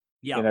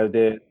 Yeah.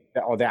 Their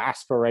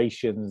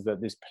aspirations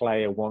that this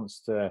player wants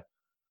to,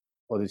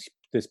 or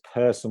this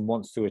person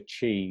wants to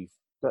achieve,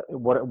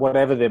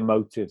 whatever their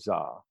motives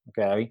are.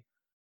 Okay,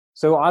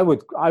 so I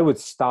would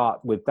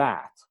start with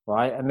that,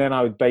 right, and then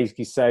I would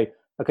basically say,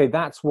 okay,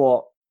 that's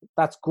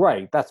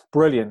great, that's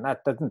brilliant.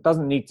 That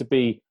doesn't need to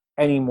be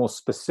any more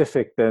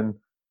specific than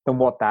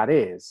what that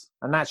is,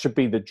 and that should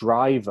be the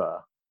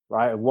driver,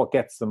 right, of what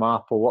gets them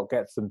up or what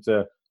gets them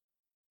to,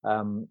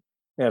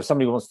 if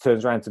somebody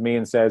turns around to me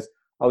and says,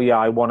 oh yeah,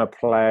 I want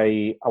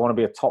to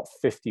be a top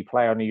 50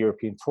 player on the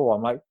European tour,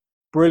 I'm like,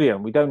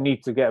 brilliant. We don't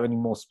need to get any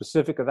more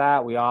specific of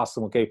that. We ask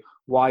them, okay,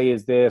 why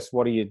is this?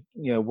 What are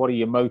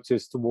your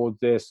motives towards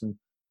this, and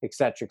et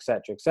cetera, et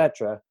cetera, et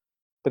cetera.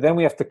 But then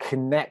we have to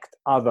connect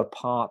other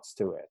parts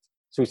to it.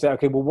 So we say,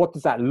 okay, well, what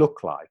does that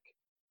look like?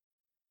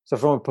 So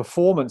from a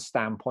performance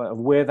standpoint of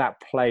where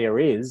that player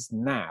is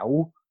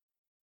now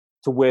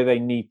to where they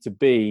need to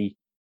be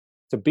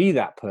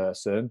that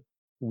person,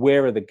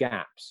 where are the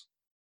gaps?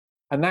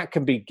 And that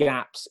can be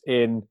gaps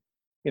in,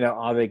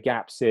 are there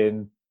gaps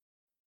in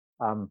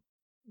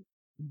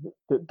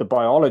the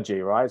biology,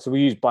 right? So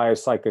we use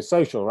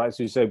biopsychosocial, right?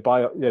 So you say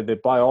the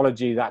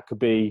biology, that could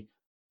be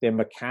their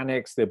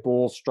mechanics, their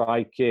ball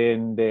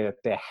striking, their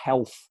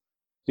health.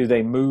 Do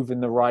they move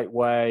in the right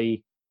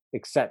way,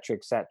 et cetera,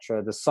 et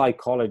cetera? The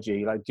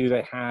psychology, like, do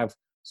they have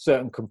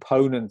certain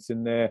components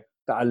in there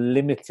that are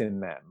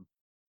limiting them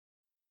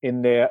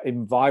in their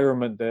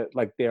environment, that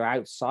like they're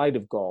outside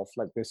of golf,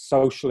 like their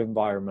social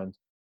environment?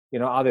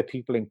 Are there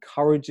people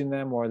encouraging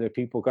them, or are there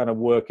people kind of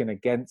working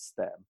against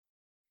them?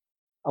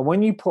 And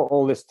when you put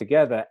all this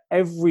together,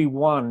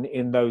 everyone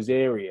in those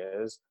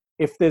areas,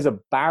 if there's a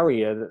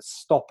barrier that's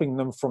stopping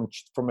them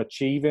from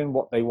achieving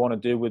what they want to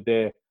do with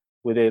their,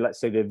 let's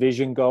say, their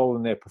vision goal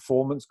and their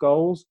performance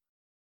goals,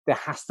 there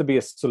has to be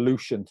a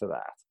solution to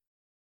that.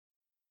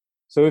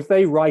 So if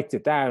they write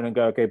it down and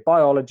go, okay,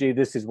 biology,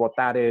 this is what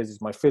that is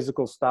my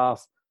physical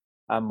stuff,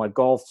 my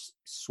golf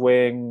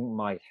swing,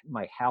 my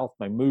health,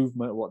 my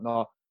movement,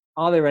 whatnot.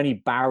 Are there any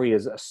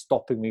barriers that are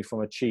stopping me from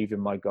achieving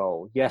my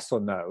goal? Yes or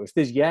no? If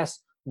there's yes,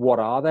 what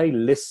are they,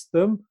 list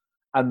them,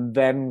 and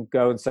then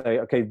go and say,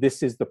 okay,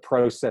 this is the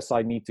process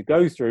I need to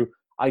go through.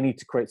 I need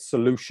to create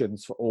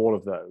solutions for all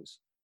of those.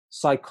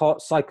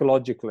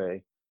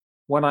 Psychologically,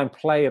 when I'm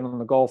playing on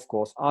the golf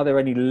course, are there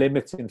any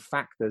limiting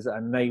factors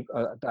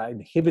that are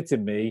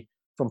inhibiting me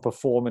from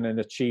performing and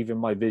achieving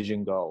my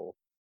vision goal?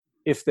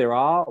 If there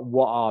are,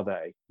 what are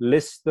they?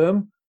 List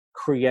them,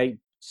 create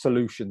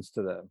solutions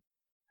to them.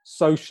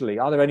 Socially,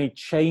 are there any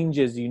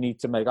changes you need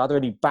to make? Are there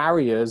any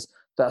barriers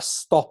that are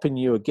stopping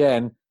you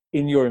again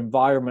in your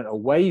environment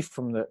away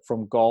from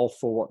golf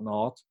or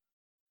whatnot?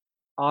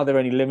 Are there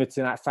any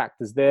limiting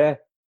factors there?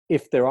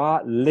 If there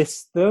are,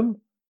 list them,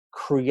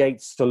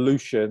 create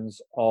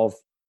solutions of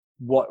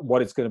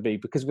what it's going to be.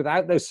 Because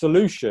without those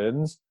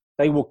solutions,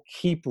 they will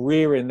keep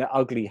rearing their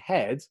ugly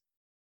head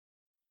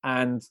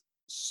and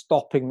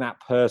stopping that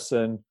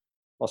person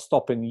or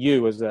stopping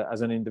you as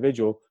an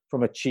individual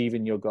from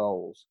achieving your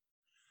goals.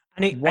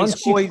 And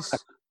it's always...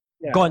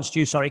 Yeah. Go on,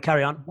 Stu. Sorry,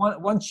 carry on.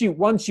 Once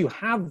you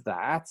have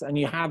that, and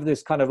you have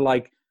this kind of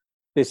like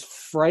this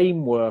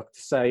framework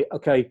to say,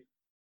 okay,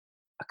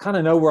 I kind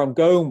of know where I'm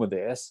going with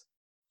this.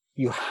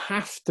 You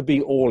have to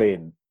be all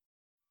in.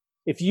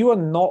 If you are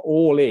not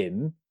all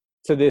in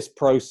to this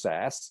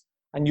process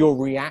and you're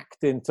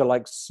reacting to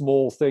like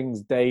small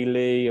things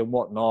daily and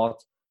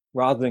whatnot,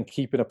 rather than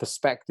keeping a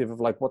perspective of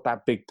like what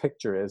that big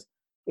picture is,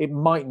 it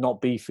might not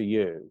be for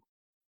you.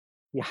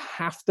 You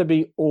have to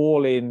be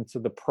all into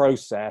the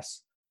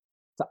process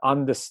to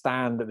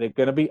understand that there are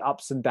going to be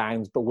ups and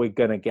downs, but we're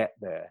going to get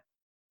there.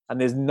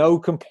 And there's no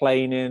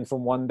complaining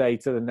from one day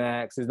to the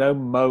next. There's no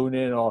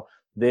moaning or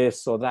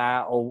this or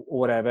that or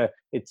whatever.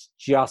 It's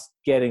just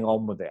getting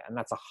on with it. And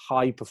that's a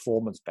high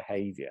performance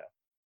behavior.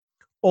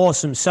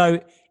 Awesome. So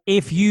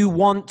if you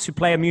want to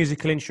play a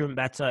musical instrument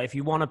better, if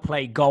you want to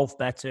play golf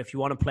better, if you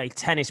want to play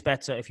tennis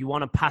better, if you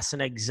want to pass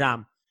an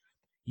exam,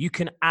 you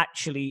can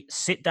actually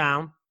sit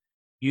down.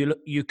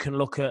 You can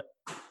look at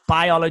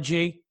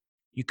biology,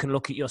 you can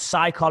look at your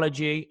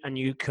psychology, and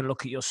you can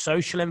look at your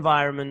social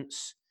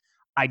environments,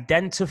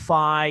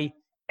 identify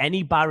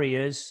any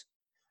barriers,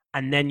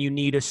 and then you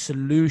need a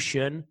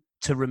solution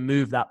to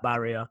remove that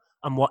barrier.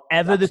 And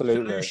whatever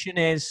Absolutely. The solution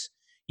is,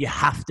 you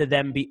have to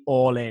then be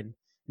all in.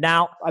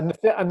 Now, and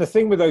the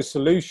thing with those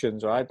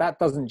solutions, right? That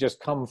doesn't just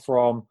come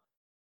from,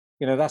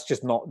 that's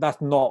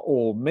not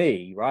all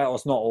me, right? Or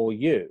it's not all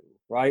you,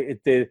 right?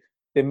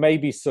 There may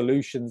be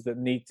solutions that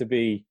need to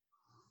be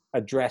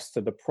addressed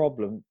to the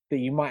problem that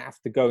you might have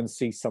to go and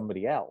see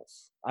somebody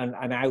else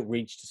and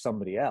outreach to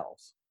somebody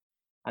else.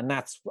 And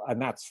that's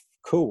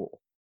cool.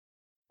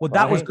 Well,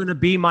 that was going to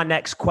be my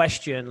next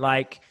question.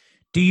 Like,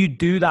 do you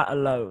do that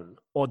alone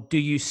or do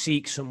you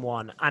seek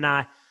someone? And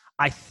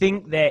I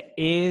think there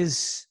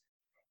is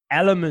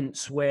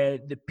elements where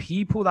the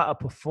people that are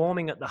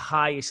performing at the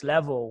highest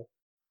level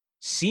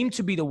seem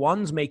to be the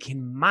ones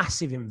making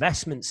massive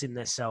investments in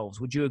themselves.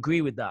 Would you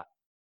agree with that?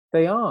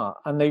 They are,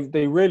 and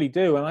they really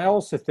do. And I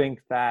also think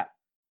that,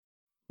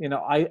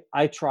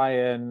 I try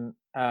and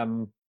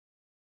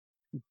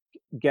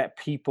get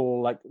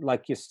people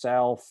like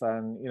yourself,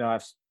 and I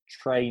have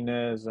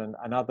trainers and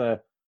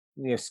other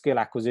skill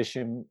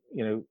acquisition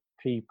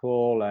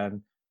people,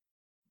 and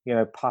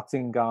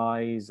putting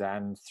guys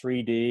and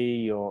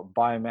 3D or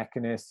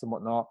biomechanists and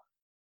whatnot.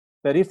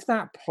 But if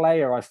that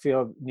player, I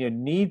feel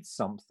needs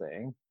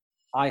something,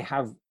 I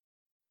have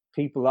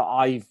people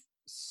that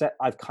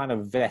I've kind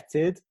of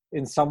vetted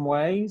in some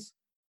ways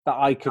that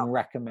I can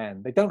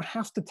recommend. They don't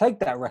have to take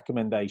that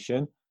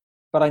recommendation,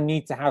 but I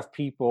need to have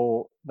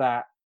people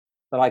that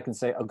I can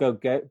say, go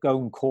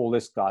and call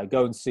this guy,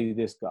 go and see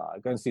this guy,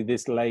 go and see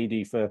this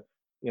lady for,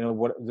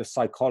 what the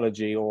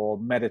psychology or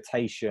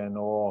meditation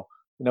or,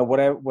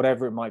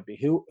 whatever it might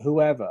be,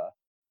 whoever.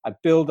 I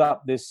build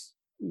up this,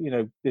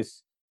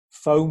 this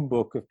phone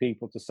book of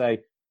people to say,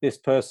 this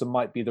person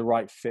might be the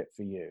right fit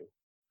for you.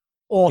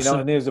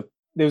 Awesome. And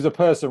there was a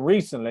person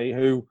recently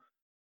who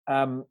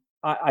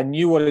I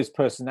knew what his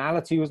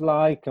personality was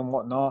like and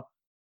whatnot.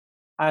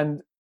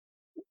 And,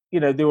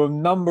 there were a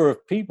number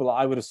of people that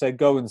I would have said,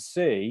 go and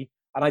see.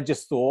 And I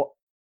just thought,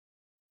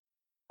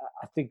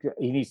 I think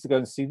he needs to go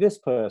and see this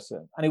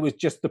person. And it was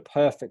just the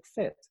perfect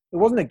fit. It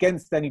wasn't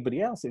against anybody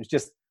else. It was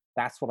just,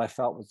 that's what I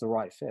felt was the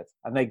right fit.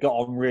 And they got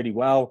on really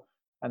well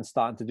and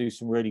starting to do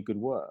some really good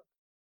work.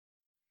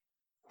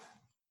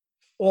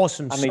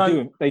 Awesome.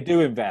 And they do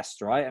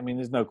invest, right? I mean,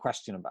 there's no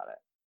question about it.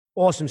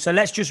 Awesome. So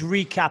let's just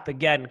recap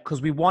again,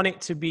 because we want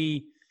it to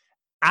be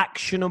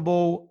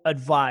actionable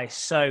advice.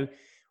 So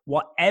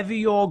whatever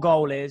your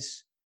goal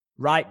is,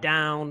 write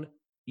down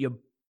your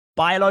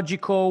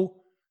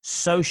biological,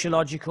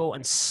 sociological,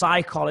 and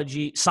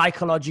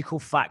psychological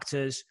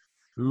factors.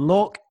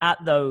 Look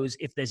at those.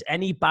 If there's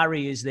any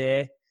barriers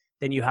there,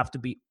 then you have to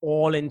be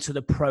all into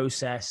the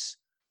process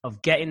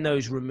of getting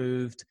those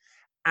removed.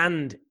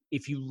 And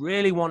if you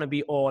really want to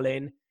be all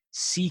in,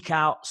 seek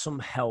out some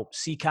help,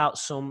 seek out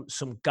some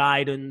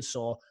guidance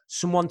or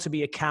someone to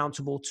be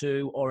accountable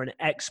to, or an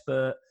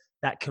expert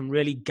that can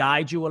really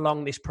guide you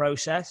along this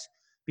process.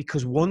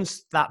 Because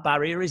once that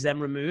barrier is then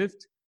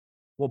removed,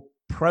 well,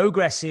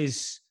 progress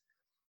is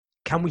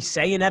can we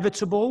say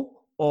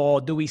inevitable,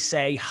 or do we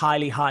say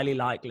highly, highly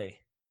likely?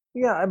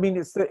 Yeah, I mean,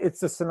 it's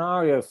the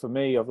scenario for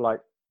me of like,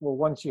 well,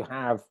 once you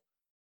have,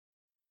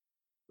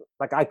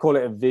 like, I call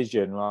it a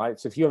vision, right?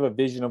 So if you have a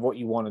vision of what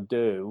you want to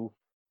do,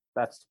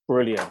 that's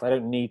brilliant. I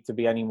don't need to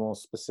be any more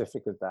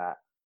specific as that.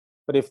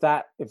 But if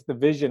the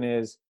vision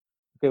is,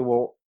 okay,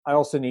 well, I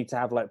also need to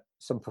have like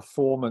some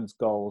performance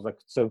goals, like,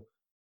 so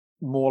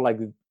more like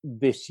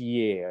this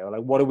year,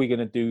 like, what are we going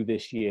to do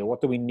this year?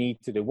 What do we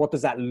need to do? What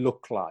does that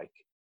look like?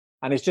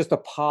 And it's just a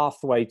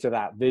pathway to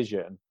that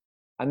vision.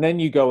 And then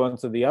you go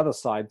onto the other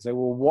side and say,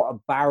 well,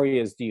 what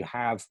barriers do you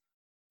have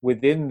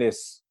within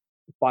this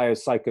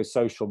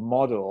biopsychosocial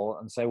model?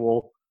 And say,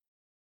 well,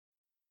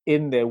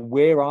 in there,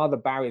 where are the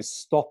barriers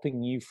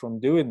stopping you from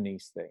doing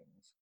these things?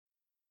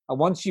 And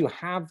once you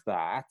have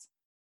that,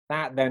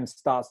 that then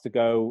starts to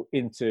go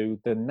into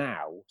the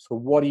now. So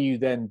what are you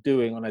then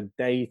doing on a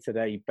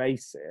day-to-day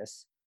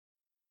basis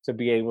to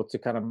be able to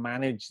kind of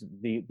manage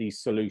these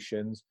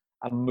solutions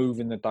and move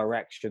in the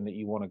direction that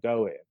you want to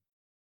go in?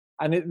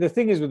 And the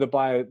thing is with the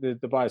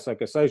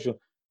biopsychosocial,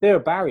 there are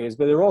barriers,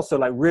 but there are also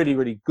like really,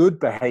 really good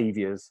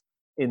behaviors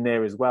in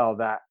there as well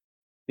that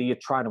you're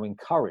trying to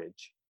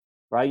encourage,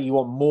 right? You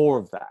want more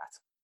of that.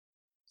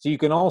 So you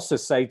can also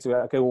say to it,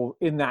 okay, well,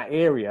 in that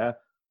area,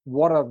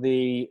 what are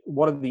the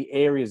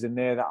areas in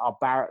there that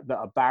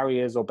are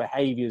barriers or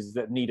behaviors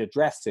that need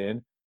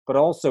addressing? But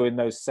also in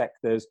those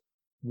sectors,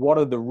 what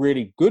are the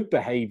really good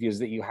behaviors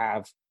that you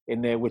have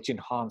in there which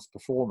enhance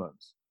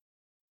performance?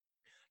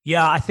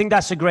 Yeah, I think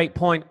that's a great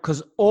point,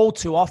 because all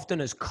too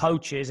often as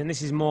coaches, and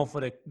this is more for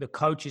the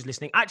coaches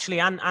listening, actually,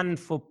 and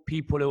for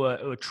people who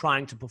are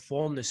trying to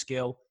perform the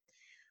skill,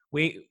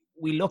 we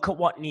look at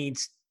what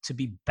needs to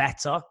be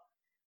better.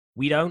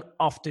 We don't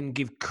often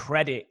give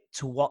credit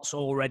to what's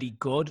already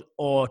good,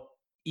 or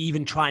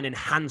even try and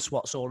enhance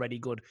what's already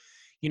good.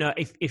 You know,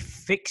 if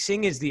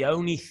fixing is the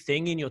only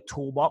thing in your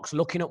toolbox,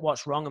 looking at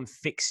what's wrong and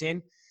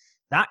fixing,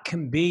 that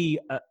can be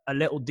a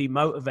little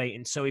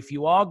demotivating. So if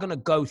you are going to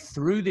go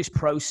through this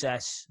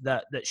process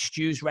that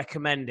Stu's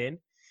recommending,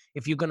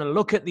 if you're going to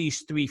look at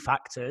these 3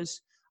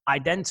 factors,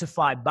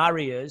 identify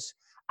barriers,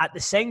 at the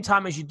same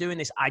time as you're doing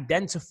this,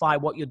 identify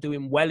what you're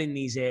doing well in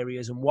these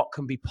areas and what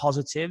can be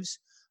positives,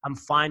 and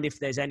find if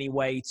there's any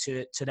way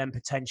to then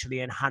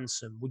potentially enhance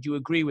them. Would you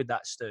agree with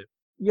that, Stu?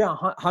 Yeah,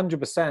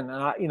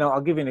 100%. And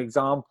I'll give you an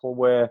example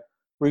where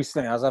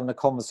recently I was having a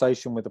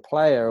conversation with a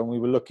player, and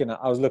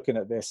I was looking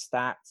at their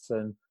stats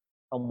and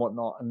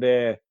whatnot, and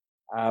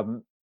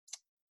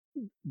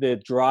their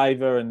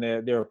driver and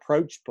their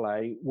approach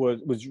play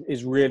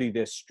is really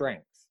their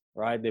strength,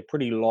 right? They're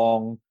pretty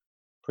long,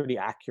 pretty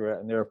accurate,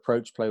 and their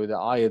approach play with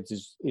their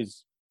irons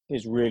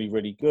is really,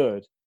 really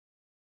good.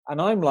 And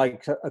I'm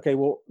like, okay,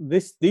 well,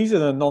 these are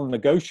the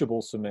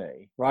non-negotiables for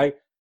me, right?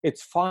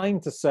 It's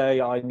fine to say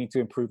I need to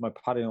improve my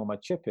putting or my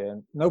chip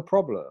in, no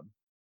problem.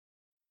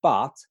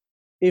 But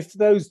if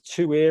those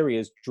 2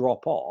 areas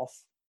drop off,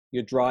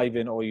 your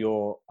driving or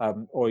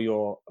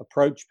your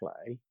approach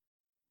play,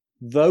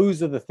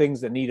 those are the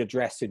things that need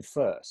addressing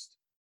first.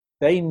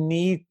 They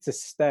need to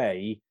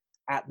stay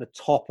at the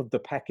top of the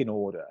pecking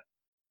order.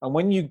 And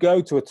when you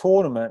go to a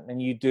tournament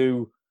and you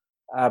do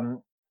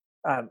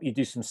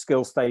some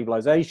skill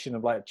stabilization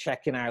of like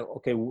checking out,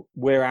 okay,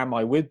 where am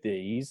I with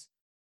these?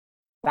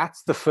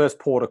 That's the first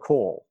port of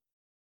call.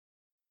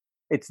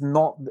 It's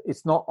not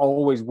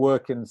always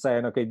working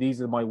saying, okay,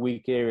 these are my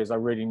weak areas, I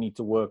really need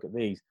to work at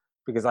these,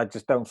 because I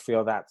just don't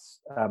feel that's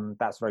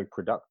very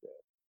productive.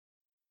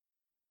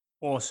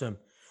 Awesome.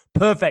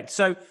 Perfect.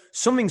 So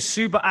something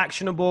super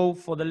actionable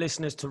for the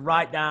listeners to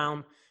write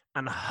down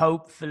and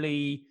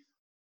hopefully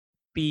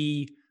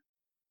be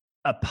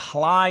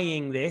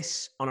applying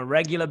this on a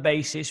regular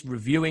basis,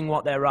 reviewing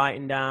what they're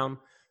writing down,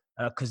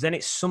 because then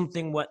it's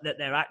something that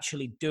they're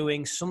actually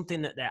doing,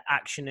 something that they're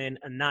actioning,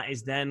 and that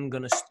is then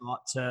going to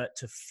start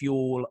to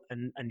fuel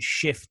and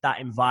shift that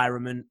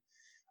environment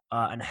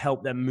and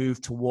help them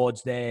move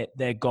towards their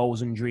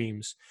goals and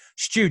dreams.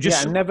 Stu,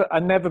 just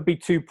and never be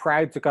too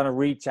proud to kind of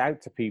reach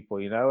out to people,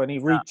 and he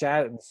reach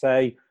out and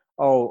say,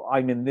 oh,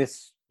 I'm in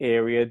this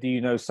area, do you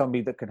know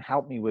somebody that can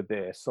help me with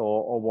this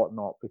or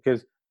whatnot?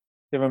 Because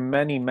there are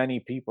many, many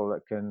people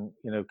that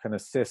can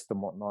assist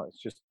and whatnot.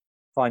 It's just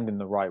finding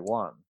the right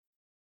one.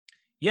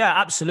 Yeah,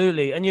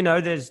 absolutely. And,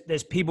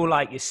 there's people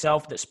like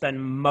yourself that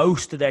spend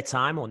most of their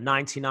time, or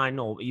 99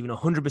 or even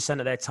 100%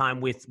 of their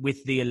time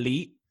with the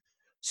elite.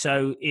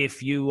 So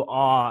if you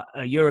are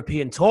a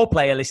European tour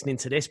player listening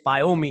to this,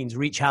 by all means,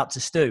 reach out to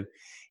Stu.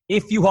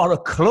 If you are a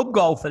club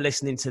golfer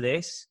listening to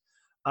this,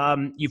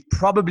 you've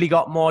probably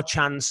got more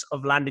chance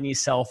of landing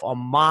yourself on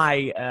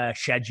my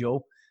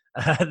schedule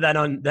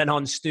than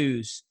on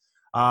Stu's.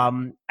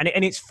 And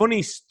it's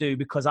funny, Stu,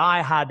 because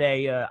I've had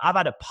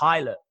a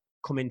pilot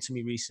come into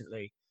me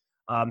recently.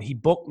 He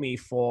booked me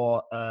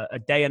for a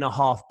day and a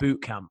half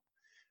boot camp.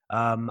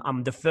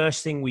 And the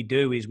first thing we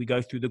do is we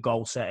go through the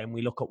goal setting,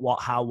 we look at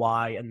what, how,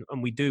 why,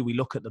 and we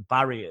look at the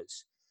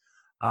barriers.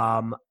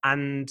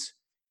 And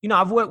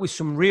I've worked with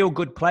some real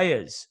good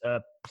players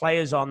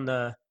on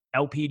the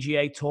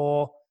LPGA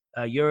tour,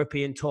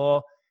 European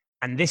tour.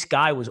 And this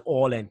guy was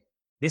all in.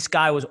 This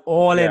guy was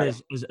all in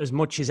as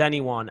much as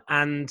anyone.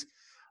 And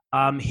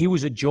he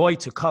was a joy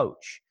to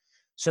coach.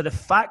 So the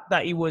fact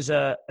that he was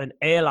an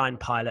airline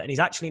pilot, and he's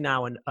actually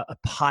now a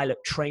pilot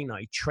trainer.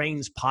 He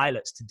trains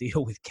pilots to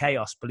deal with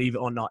chaos, believe it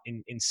or not,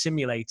 in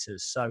simulators.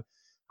 So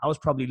I was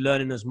probably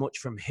learning as much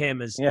from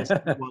him as he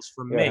was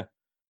from me.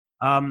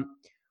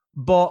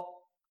 But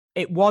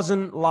it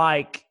wasn't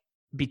like,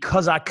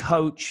 because I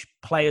coach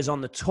players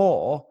on the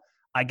tour,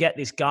 I get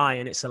this guy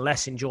and it's a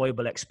less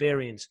enjoyable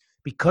experience.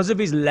 Because of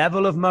his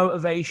level of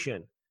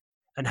motivation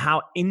and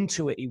how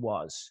into it he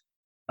was,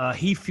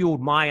 he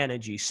fueled my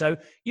energy. So,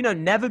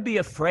 never be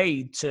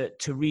afraid to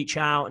reach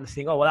out and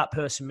think, oh, well, that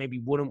person maybe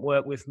wouldn't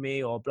work with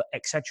me, or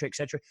et cetera, et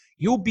cetera.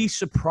 You'll be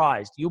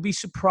surprised. You'll be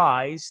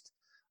surprised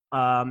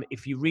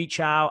if you reach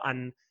out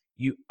and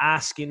you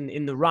ask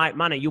in the right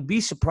manner. You'll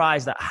be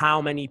surprised at how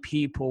many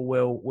people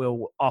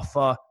will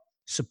offer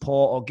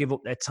support or give up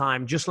their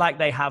time, just like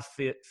they have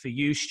for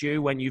you,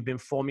 Stu, when you've been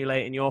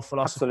formulating your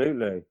philosophy.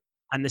 Absolutely.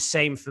 And the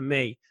same for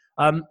me.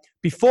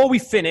 Before we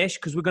finish,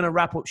 because we're going to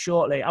wrap up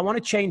shortly, I want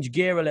to change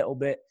gear a little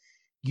bit.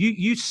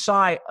 You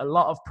cite a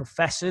lot of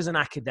professors and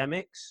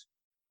academics.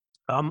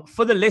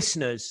 For the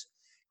listeners,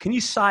 can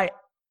you cite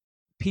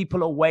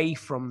people away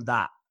from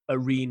that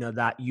arena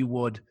that you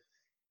would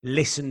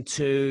listen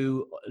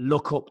to,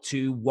 look up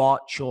to,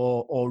 watch,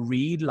 or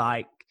read?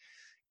 Like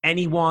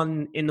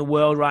anyone in the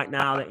world right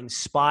now that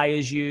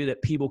inspires you,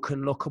 that people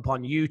can look up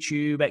on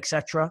YouTube,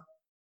 etc.?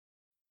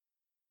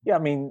 Yeah, I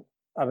mean,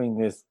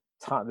 there's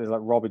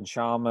like Robin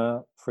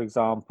Sharma, for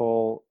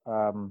example,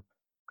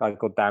 guy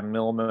called Dan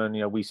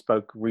Millman. We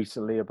spoke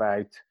recently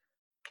about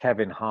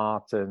Kevin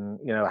Hart, and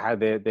how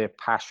their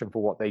passion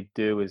for what they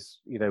do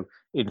is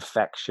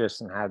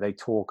infectious, and how they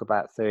talk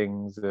about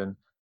things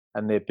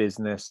and their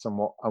business and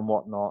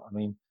whatnot. I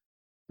mean,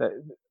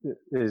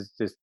 there's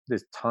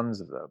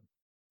tons of them.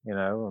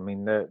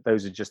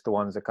 Those are just the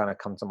ones that kind of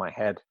come to my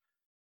head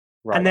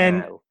right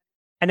now.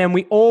 And then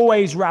we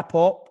always wrap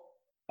up.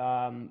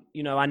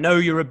 I know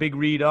you're a big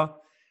reader.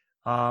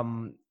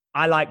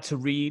 I like to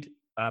read,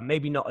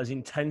 maybe not as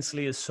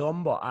intensely as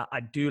some, but I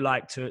do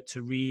like to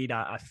read.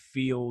 I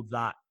feel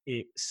that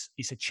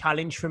it's a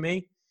challenge for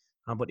me,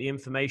 but the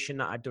information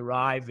that I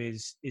derive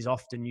is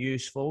often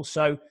useful.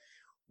 So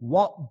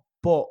what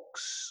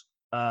books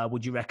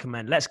would you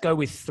recommend? Let's go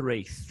with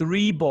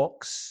three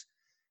books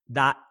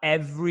that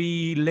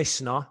every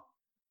listener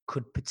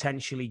could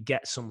potentially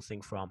get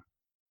something from.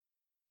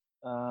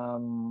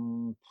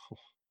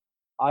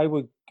 I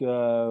would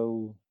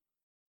go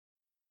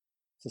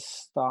to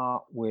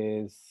start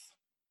with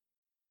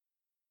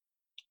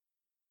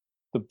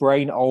The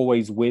Brain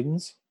Always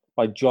Wins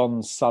by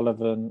John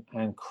Sullivan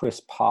and Chris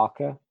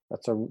Parker.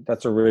 That's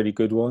a really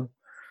good one.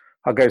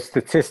 I'll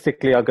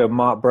go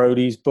Mark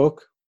Brody's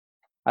book,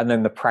 and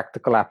then The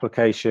Practical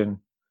Application,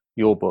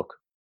 your book.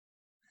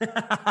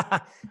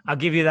 I'll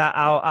give you that.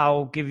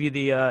 I'll give you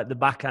the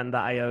backhand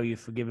that I owe you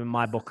for giving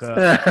my book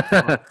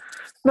a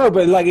No,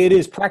 but like, it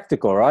is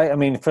practical, right? I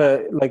mean,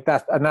 for like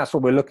that, and that's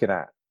what we're looking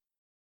at.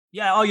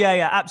 Yeah. Oh,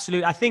 yeah,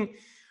 absolutely. I think,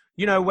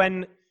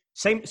 and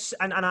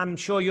I'm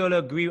sure you'll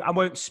agree. I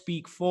won't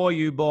speak for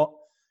you, but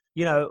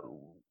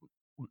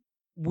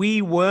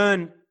we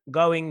weren't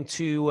going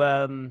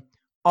to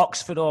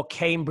Oxford or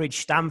Cambridge,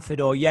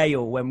 Stanford or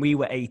Yale when we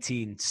were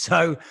 18.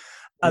 So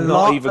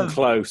not even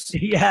close.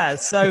 Yeah.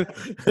 So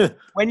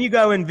when you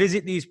go and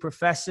visit these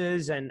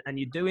professors and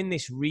you're doing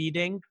this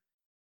reading,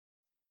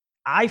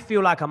 I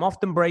feel like I'm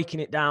often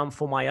breaking it down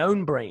for my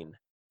own brain.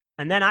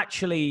 And then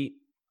actually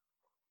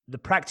the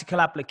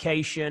practical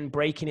application,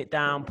 breaking it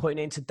down, putting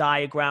it into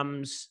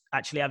diagrams,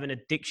 actually having a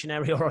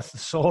dictionary or a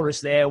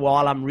thesaurus there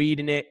while I'm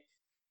reading it,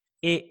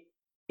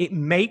 it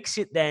makes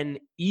it then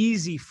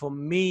easy for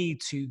me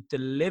to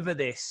deliver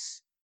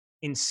this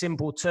in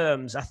simple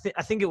terms. I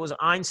think it was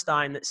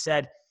Einstein that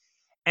said,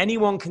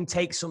 anyone can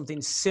take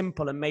something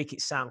simple and make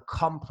it sound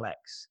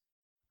complex.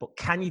 But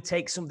can you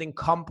take something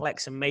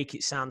complex and make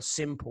it sound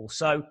simple?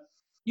 So,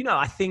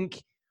 I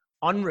think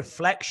on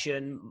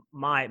reflection,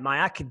 my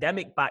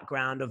academic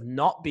background of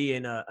not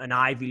being an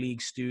Ivy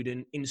League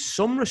student, in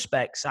some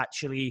respects,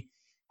 actually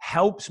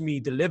helps me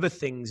deliver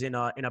things in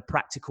a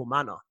practical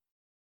manner.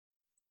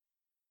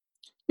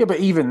 Yeah, but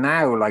even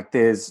now, like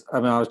I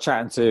was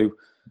chatting to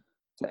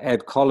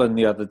Ed Collin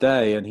the other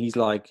day, and he's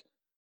like,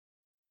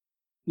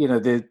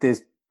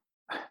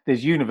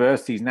 there's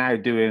universities now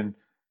doing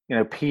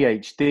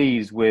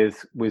PhDs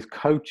with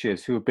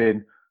coaches who have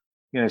been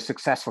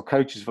successful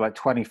coaches for like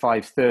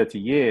 25, 30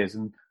 years,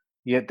 and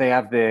yet they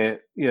have their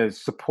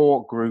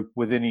support group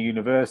within a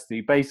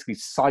university basically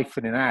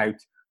siphoning out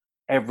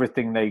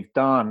everything they've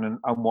done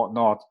and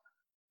whatnot,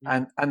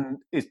 and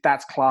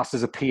that's classed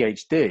as a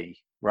PhD,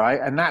 right?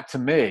 And that to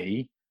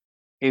me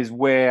is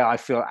where I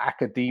feel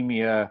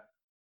academia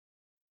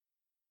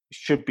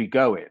should be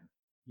going.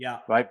 Yeah.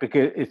 Right,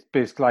 because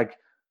it's like,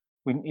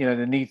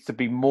 there needs to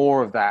be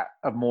more of that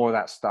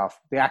stuff.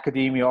 The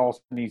academia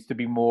also needs to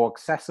be more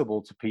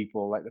accessible to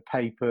people, like the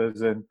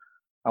papers and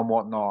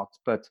whatnot.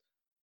 But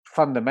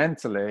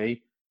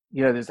fundamentally,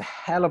 there's a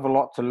hell of a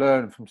lot to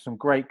learn from some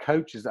great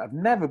coaches that have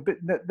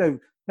they've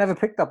never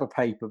picked up a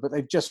paper, but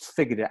they've just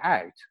figured it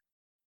out.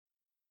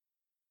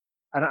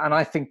 And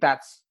I think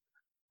that's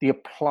the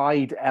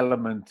applied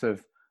element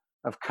of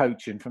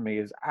coaching for me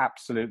is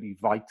absolutely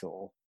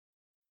vital.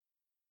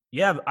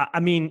 Yeah, I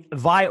mean,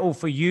 vital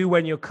for you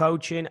when you're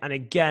coaching. And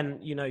again,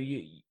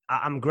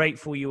 I'm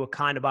grateful you were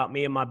kind about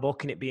me and my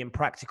book and it being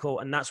practical.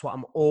 And that's what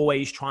I'm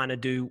always trying to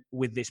do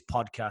with this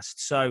podcast.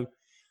 So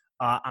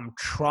I'm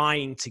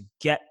trying to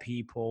get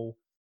people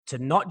to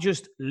not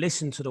just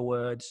listen to the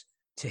words,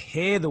 to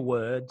hear the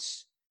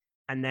words.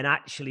 And then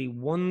actually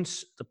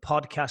once the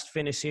podcast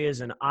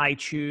finishes and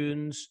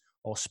iTunes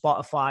or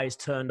Spotify is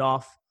turned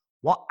off,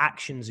 what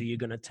actions are you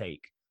going to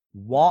take?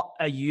 What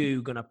are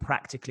you going to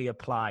practically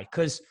apply?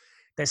 Because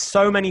there's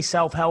so many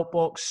self-help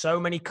books, so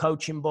many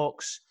coaching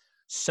books,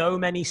 so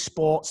many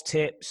sports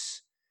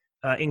tips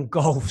in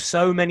golf,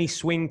 so many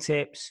swing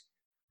tips.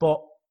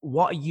 But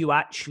what are you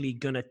actually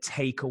going to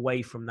take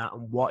away from that?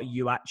 And what are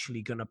you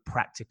actually going to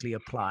practically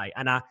apply?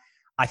 And I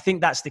think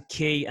that's the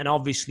key. And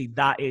obviously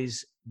that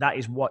is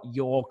what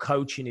your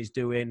coaching is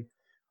doing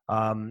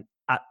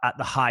at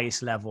the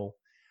highest level.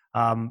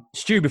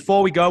 Stu,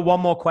 before we go, one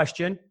more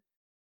question.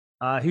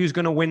 Who's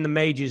going to win the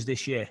majors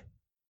this year?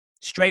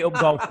 Straight up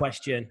golf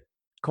question.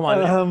 Come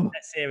on,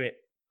 let's hear it.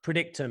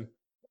 Predict them.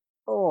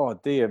 Oh,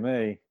 dear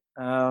me.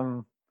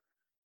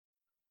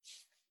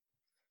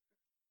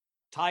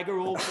 Tiger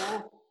all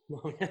four?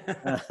 Well,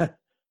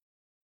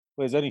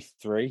 there's only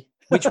 3.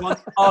 Which one?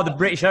 Oh, the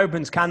British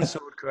Open's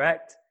cancelled,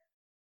 correct?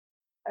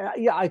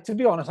 To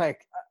be honest, I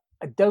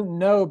don't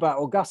know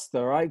about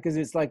Augusta, right? Because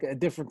it's like a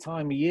different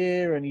time of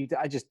year, and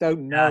I just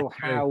don't know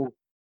how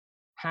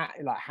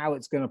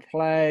it's going to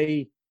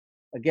play.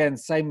 Again,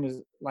 same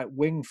as like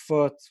Winged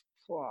Foot.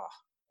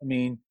 I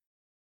mean,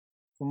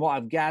 from what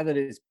I've gathered,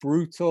 it's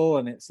brutal,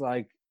 and it's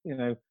like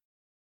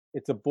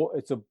it's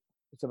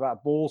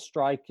about ball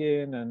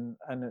striking and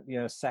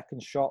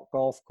second shot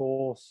golf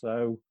course.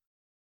 So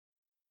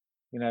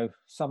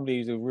somebody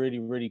who's a really,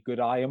 really good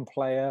iron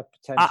player.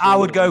 Potentially, I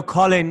would go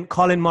Colin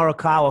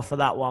Morikawa for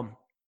that one.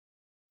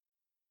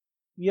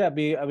 Yeah,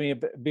 be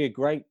a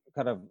great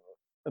kind of.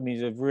 I mean,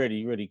 he's a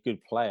really, really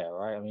good player,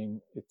 right? I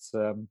mean, it's.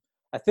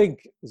 I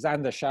think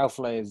Xander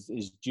Schauffele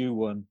is due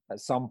one at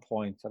some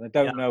point, and I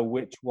don't know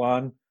which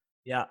one.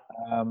 Yeah.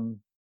 I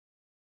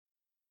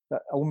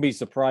wouldn't be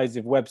surprised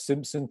if Webb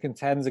Simpson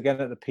contends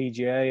again at the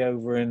PGA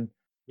over in.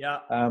 Yeah.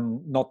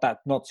 Not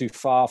too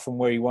far from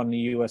where he won the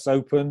US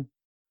Open.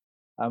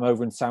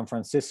 Over in San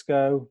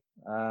Francisco.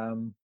 I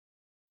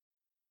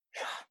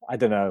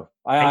don't know.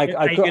 I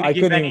couldn't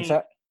even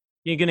tell.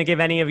 You're going to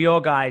give any of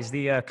your guys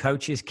the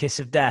coach's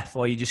kiss of death,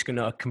 or are you just going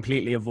to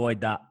completely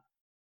avoid that?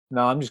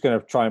 No, I'm just going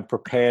to try and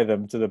prepare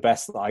them to the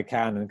best that I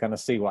can and kind of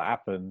see what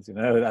happens.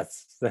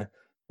 That's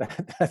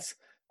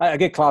I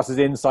get classed as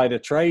insider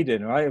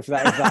trading, right? If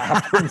that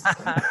happens.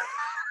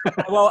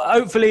 Well,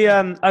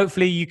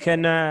 hopefully you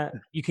can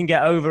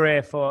get over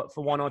here for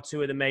one or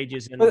two of the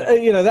majors, and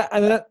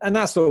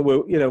that's what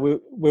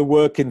we're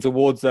working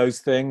towards those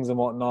things and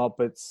whatnot.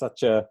 But it's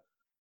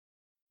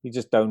you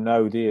just don't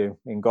know, do you?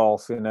 In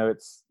golf,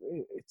 it's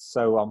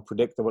so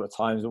unpredictable at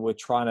times that we're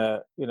trying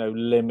to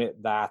limit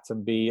that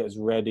and be as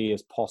ready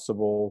as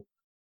possible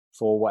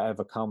for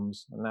whatever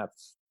comes, and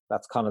that's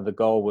kind of the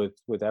goal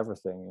with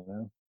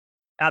everything,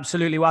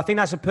 Absolutely. Well, I think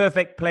that's a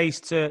perfect place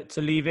to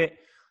leave it.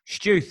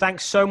 Stu,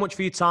 thanks so much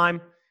for your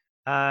time.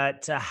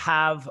 To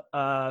have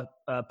a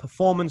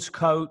performance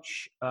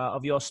coach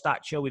of your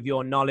stature, with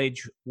your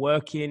knowledge,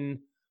 working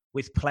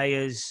with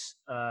players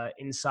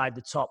inside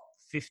the top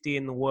 50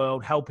 in the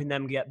world, helping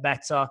them get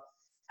better,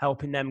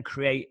 helping them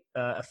create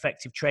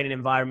effective training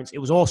environments. It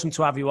was awesome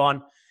to have you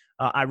on.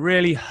 I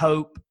really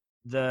hope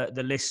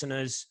the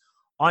listeners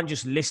aren't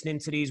just listening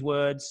to these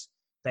words.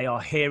 They are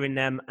hearing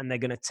them, and they're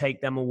going to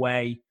take them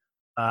away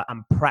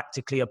and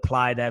practically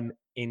apply them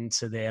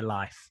into their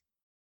life.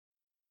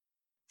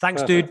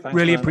 Thanks, dude. Thanks,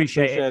 really man.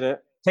 appreciate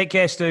it. Take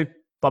care, Stu.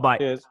 Bye-bye.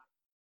 Cheers.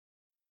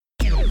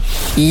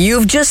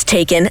 You've just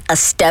taken a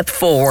step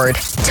forward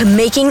to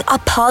making a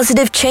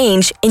positive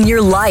change in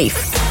your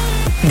life.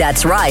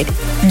 That's right.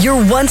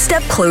 You're one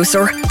step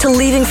closer to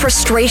leaving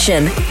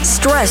frustration,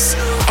 stress,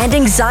 and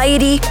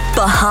anxiety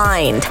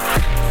behind.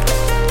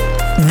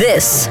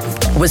 This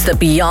was the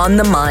Beyond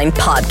the Mind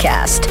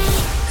podcast.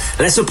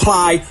 Let's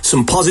apply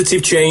some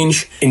positive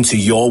change into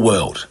your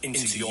world.